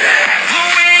some of that. The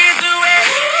way you do it,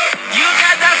 you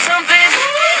got that something.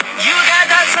 You got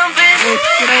that something. It's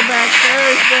Throwback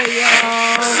Thursday,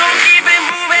 y'all. So keep it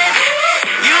moving.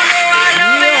 You know I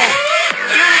love it.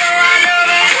 You know I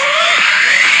love it.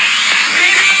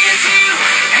 Baby, it's you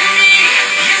and me.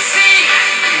 You see,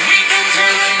 we can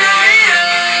turn the night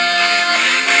up.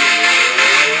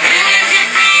 And if you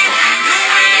feel the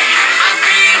way I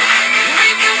feel, we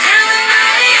can turn the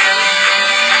night up.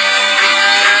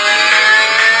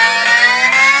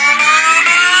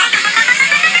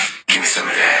 Give me some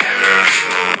of that.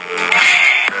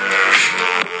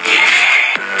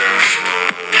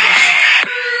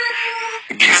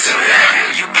 Give some of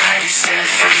that. Your body set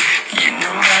free. You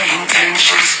know my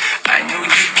intentions. I know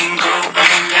you can go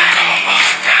all night.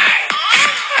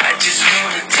 I just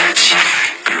wanna touch you.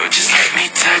 Girl, just let me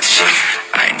touch you.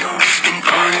 I know it's been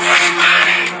on your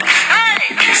mind.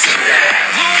 Give some of that.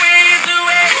 The way you do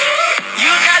it,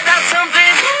 you got that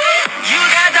something. You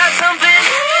got that something.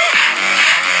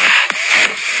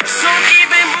 So keep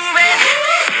it moving.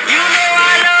 You know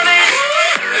I love it.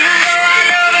 You know I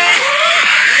love it.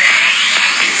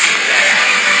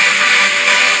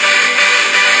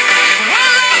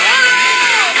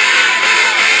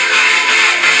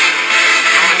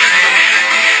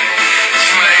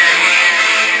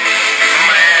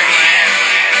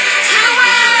 To the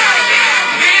world,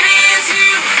 baby, it's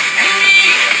you and me.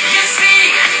 You see,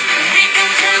 we can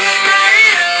turn the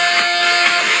night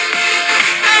up.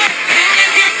 And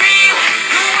if you feel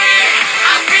the way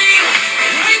I feel,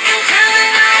 we can turn the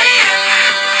night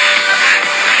up.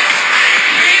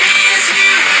 Baby, it's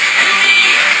you and me.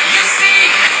 You see,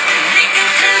 we can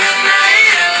turn the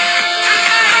night up.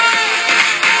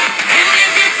 And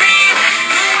if you feel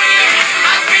the way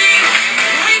I feel,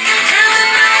 we can turn the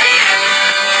night up.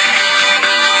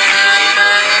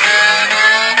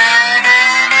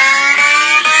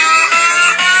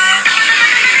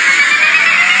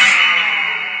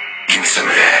 Give me some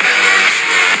of that.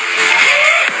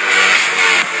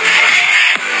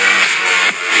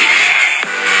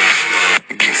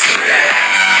 Give me some of that.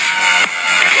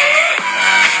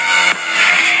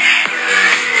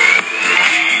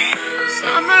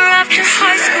 Summer after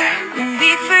high school, when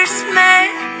we first met,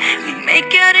 we'd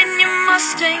make out in your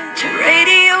Mustang to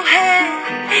Radiohead.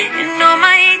 And on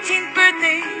my 18th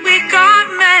birthday, we got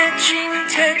matching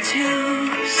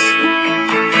tattoos.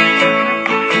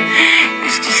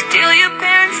 Used to steal your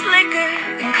parents' liquor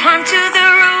and climb to the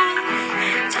roof.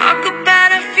 Talk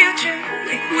about a future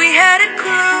like we had a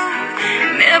clue.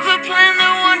 Never planned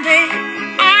that one day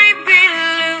I'd be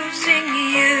losing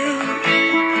you.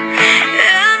 In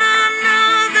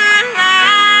another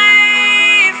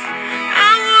life,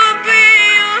 I will be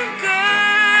your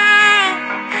girl.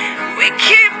 We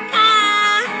keep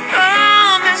all the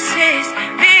promises,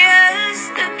 be us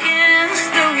against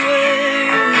the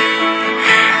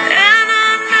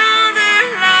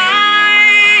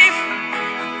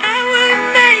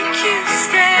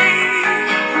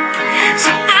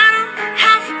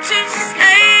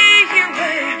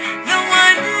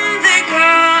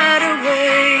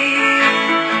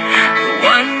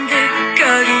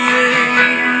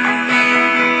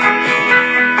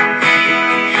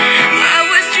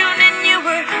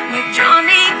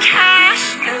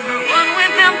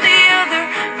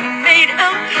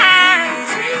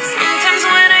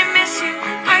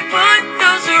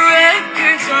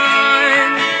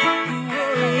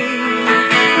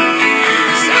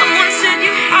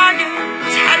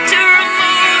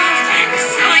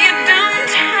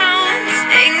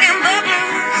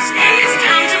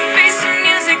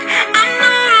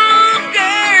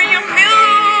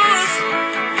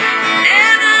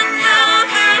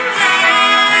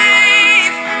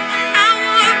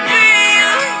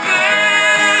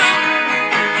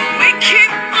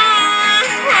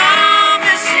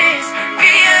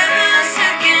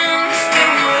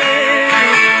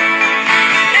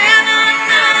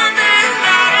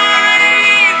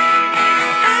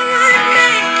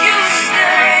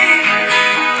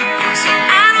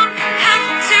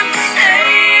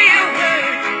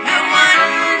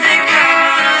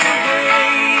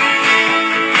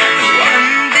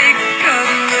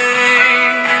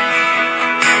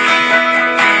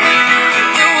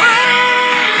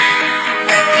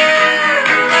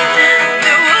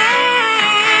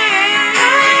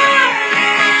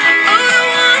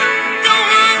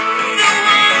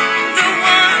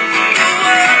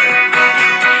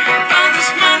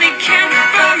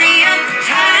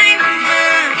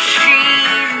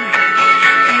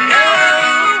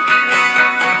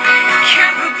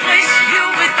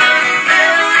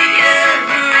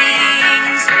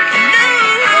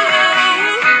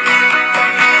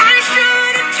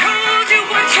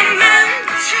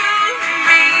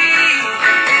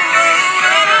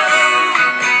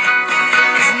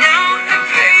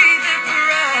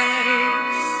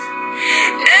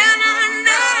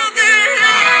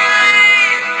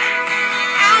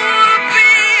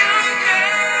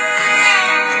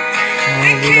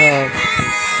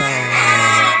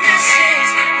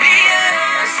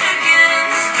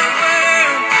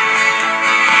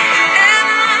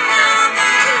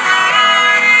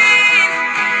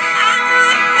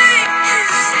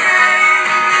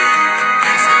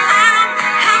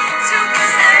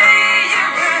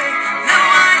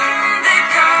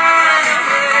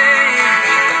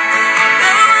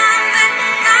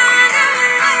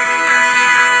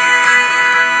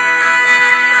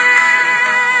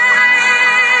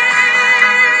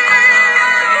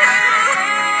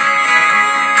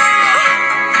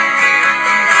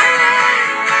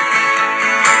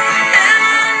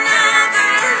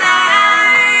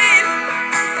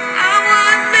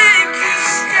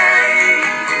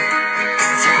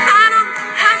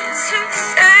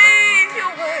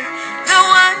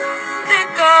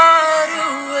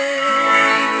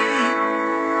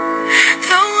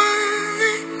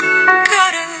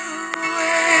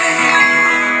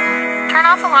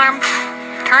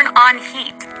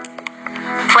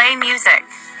 6.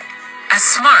 As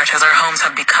smart as our homes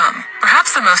have become,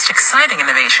 perhaps the most exciting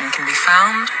innovation can be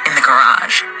found in the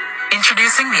garage.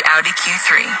 Introducing the Audi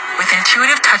Q3 with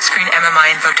intuitive touchscreen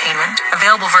MMI infotainment,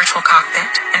 available virtual cockpit,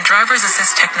 and driver's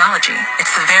assist technology.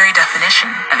 It's the very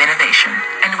definition of innovation.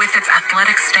 And with its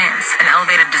athletic stance and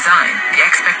elevated design, the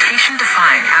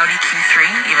expectation-defying Audi Q3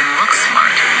 even looks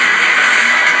smart.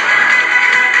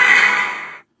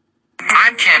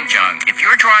 I'm Ken Jung. If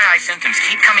your dry eye symptoms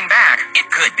keep coming back,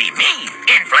 It could be me.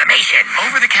 Inflammation.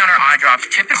 over-the-counter eye drops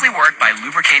typically work by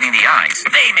lubricating the eyes.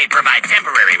 They may provide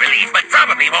temporary relief, but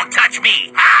probably won't touch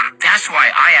me. Ah! That's why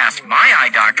I asked my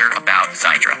eye doctor about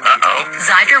Zydra. Uh-oh.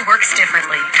 Zydra works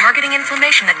differently, targeting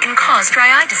inflammation that can cause dry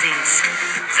eye disease.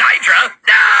 Zydra?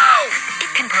 No!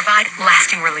 It can provide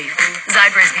lasting relief.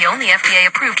 Zydra is the only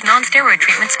FDA-approved non-steroid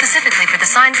treatment specifically for the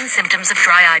signs and symptoms of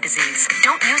dry eye disease.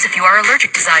 Don't use if you are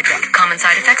allergic to Zydra. Common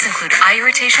side effects include eye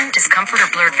irritation, discomfort or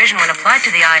blurred vision when applied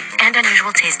to the eye, and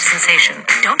unusual taste sensation.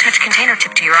 Don't touch container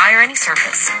tip to your eye or any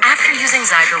surface. After using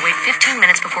Zydra, wait 15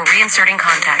 minutes before reinserting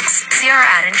contacts. See our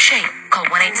ad in shape. Call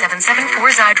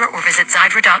 1-877-4-ZYDRA or visit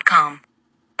Zydra.com.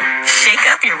 Shake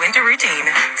up your winter routine.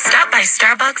 Stop by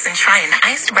Starbucks and try an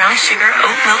iced brown sugar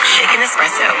oat milk shaken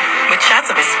espresso with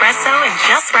shots of espresso and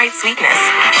just right sweetness.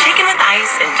 Shaken with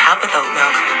ice and topped with oat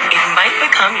milk. It might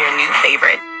become your new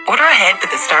favorite. Order ahead with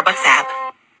the Starbucks app.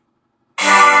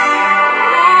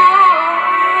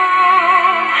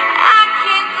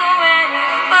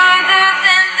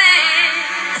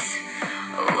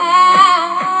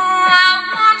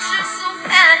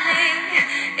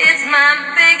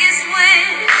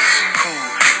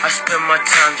 I spend my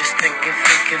time just thinking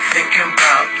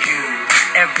about you.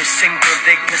 Every single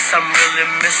day, guess I'm really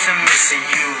missing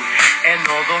you. And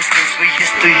all those things we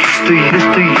used to do.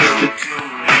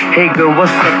 Hey girl, what's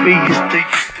up? We used to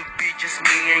be just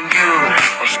me and you.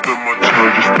 I spend my time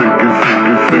just thinking about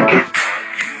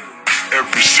you.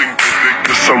 Every single day,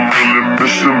 guess I'm really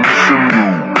missing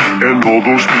you. And all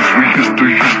those things we used to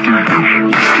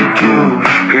do.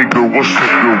 Hey girl, what's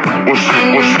up? What's up?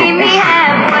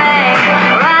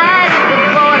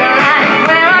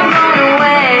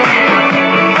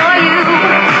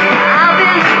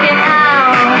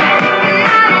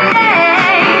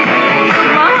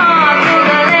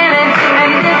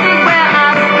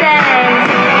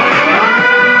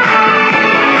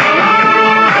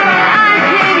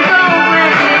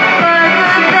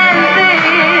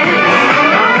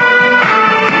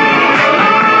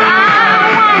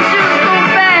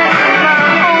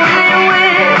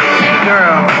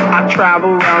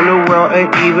 Travel around the world and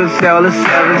even sail the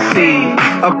 7 seas.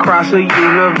 Across the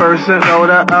universe and all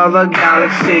the other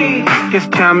galaxies.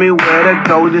 Just tell me where to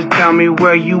go, just tell me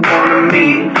where you wanna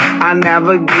meet. I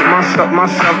navigate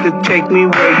myself to take me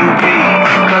where you be.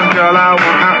 Cause girl, I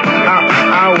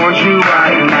want you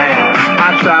right now.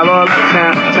 I travel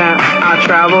uptown, I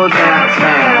travel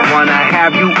downtown. Wanna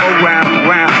have you around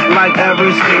like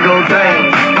every single day.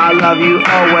 I love you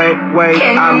always,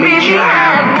 I'll meet you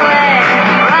halfway.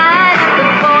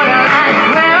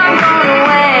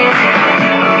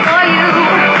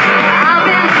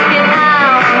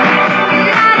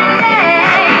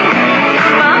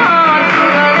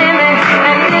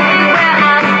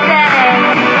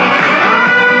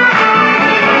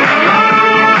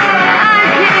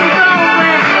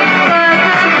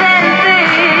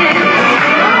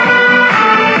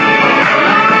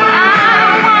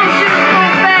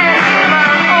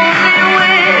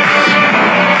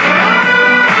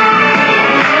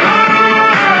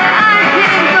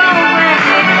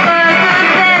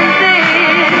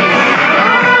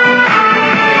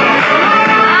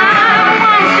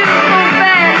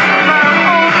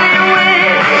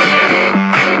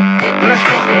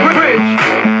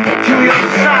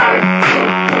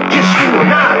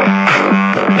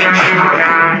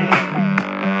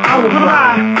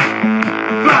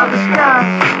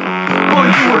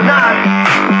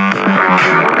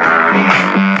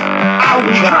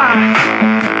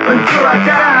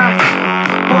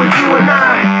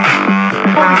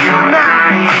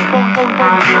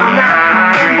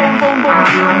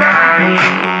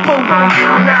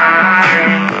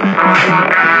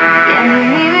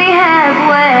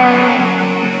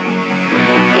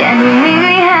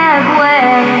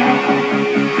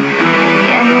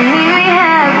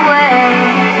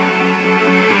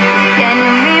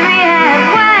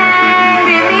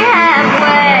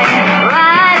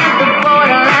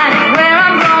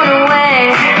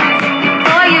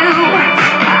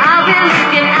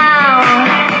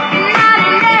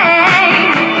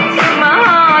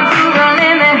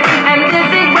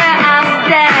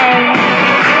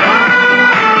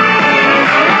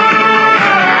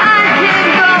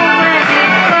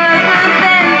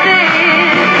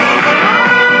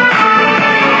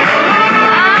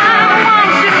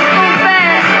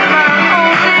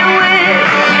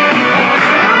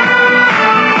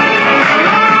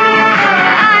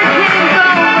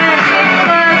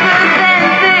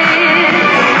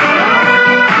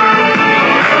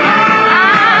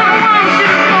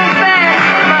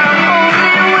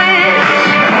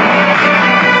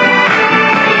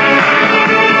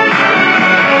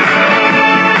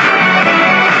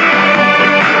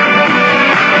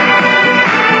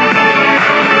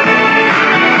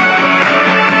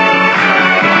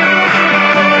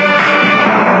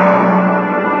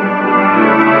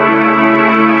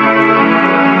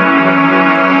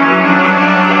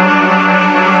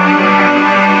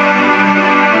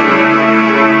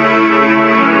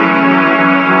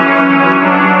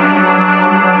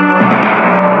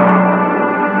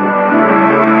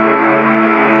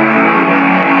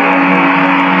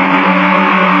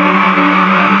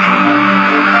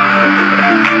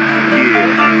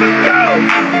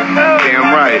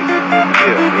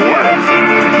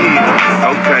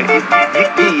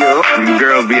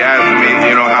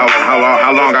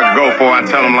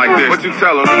 What you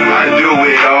tell them? I do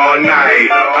it all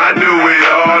night. I do it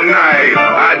all night.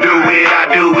 I do it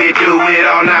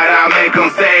all night. I make them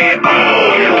say, oh,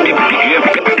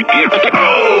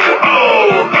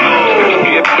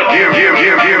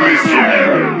 give me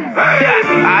some.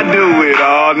 I do it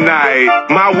all night.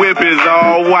 My whip is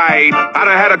all white. I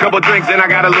done had a couple drinks and I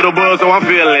got a little buzz, so I'm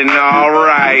feeling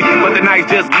alright. But the night's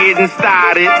just getting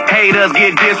started. Haters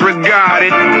get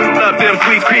disregarded. Up them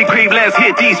streets, creep, let's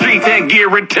hit these streets and get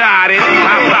retarded.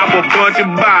 I pop a bunch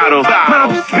of bottles.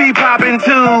 Pops be popping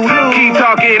too. Keep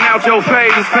talking out your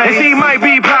face. And she might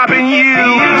be popping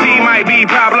you. She might be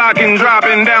pop locking,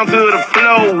 dropping down to the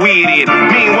floor with it.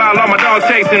 Meanwhile, all my dogs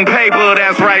chasing paper.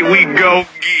 That's right, we go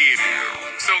get it.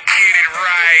 So get it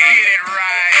right.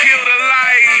 Kill the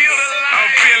light. I'm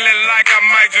feeling like I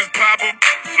might just pop a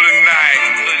tonight.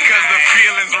 Cause the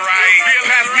feeling's right.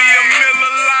 Pass me a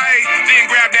Miller Lite. Then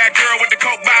grab that girl with the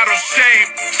Coke bottle shape.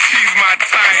 She's my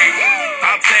type.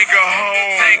 I'll take her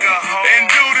home. And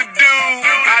do the do.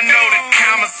 I know the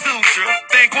Kama Sutra.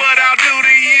 Think what I'll do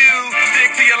to you.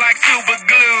 Stick to you like super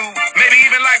glue. Maybe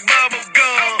even like bubble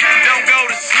gum. Don't go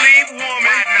to sleep,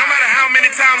 woman. No matter how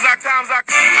many times I do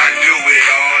it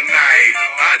all night.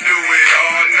 I do it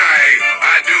all night.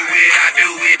 I do it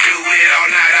all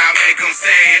night. I make them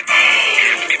say it. Give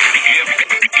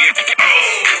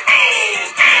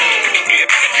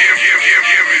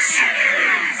me some.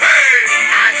 Hey.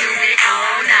 I do it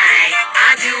all night.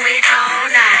 I do it all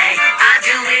night. I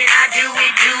do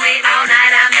it all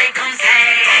night. I make them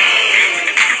say.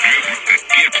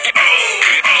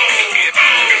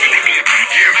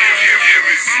 Give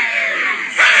me some.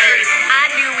 Hey. I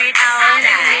do it all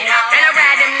night. And I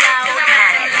ride them low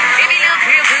high. Baby, look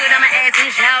real good. I'ma ask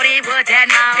him, shout it, what that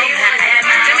mouth high.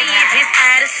 Tell me if it's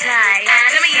out of sight.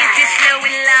 Tell me if it's slow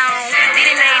and long. Then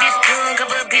he made his tongue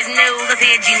cover up his nose. I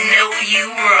said, you know you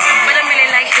wrong. But I'm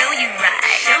really like, show you right.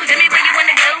 Tell me where you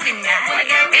wanna go tonight.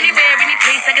 Anywhere, any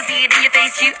place, I can see it in your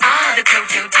face. You are the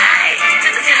prototype.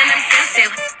 Just a feeling I'm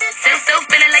so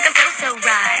feeling like I'm so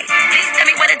right. Please tell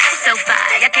me what I do so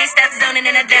fine. I can't stop zoning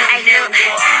and I don't know.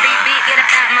 Beat, get up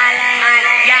out my lane.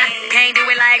 Yeah, can't do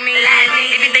it like me.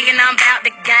 If you thinking I'm about the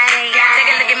game, take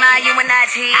a look at my UNIT.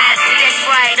 That's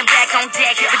right, I'm back on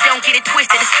deck, but don't get it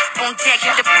twisted. The on deck,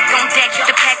 the on deck,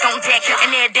 the pack on deck, and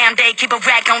every damn day keep a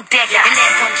rack on deck. And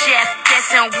that's on Jeff,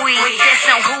 that's on Weed, that's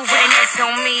on Hoover, and that's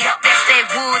on me. That's that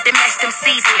wood that match them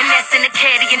seats, and that's in the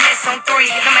caddy, and that's on 3.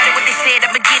 No matter what they said, I've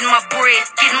been getting my bread,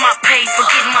 getting my paper,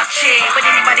 getting my check. But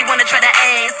anybody wanna try to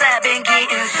ass, I've been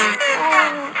getting some.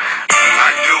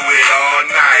 I do it all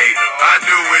night. I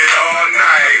do it all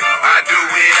night. I do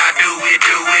it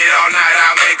all night.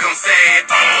 I make them say it.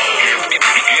 Give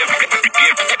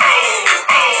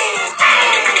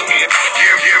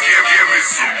me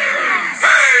some.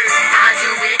 Hey. I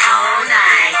do it all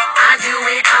night. I do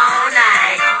it all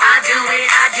night. I do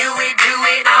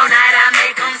it all night. I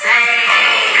make them say.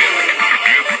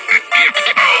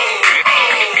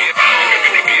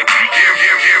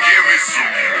 Give me some.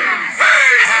 Hey.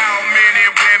 How many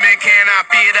women can I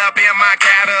fit up in my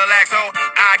Cadillac so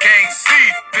I can't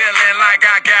see? Feeling like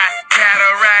I got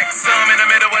cataracts. Some in the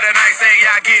middle of the night say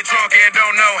I get drunk and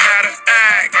don't know how to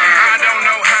act. I don't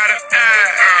know how to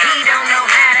act. He don't know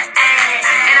how to act,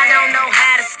 and I don't know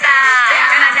how to stop,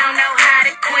 and I don't know how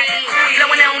to quit.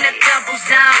 Blowing on the double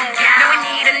zone.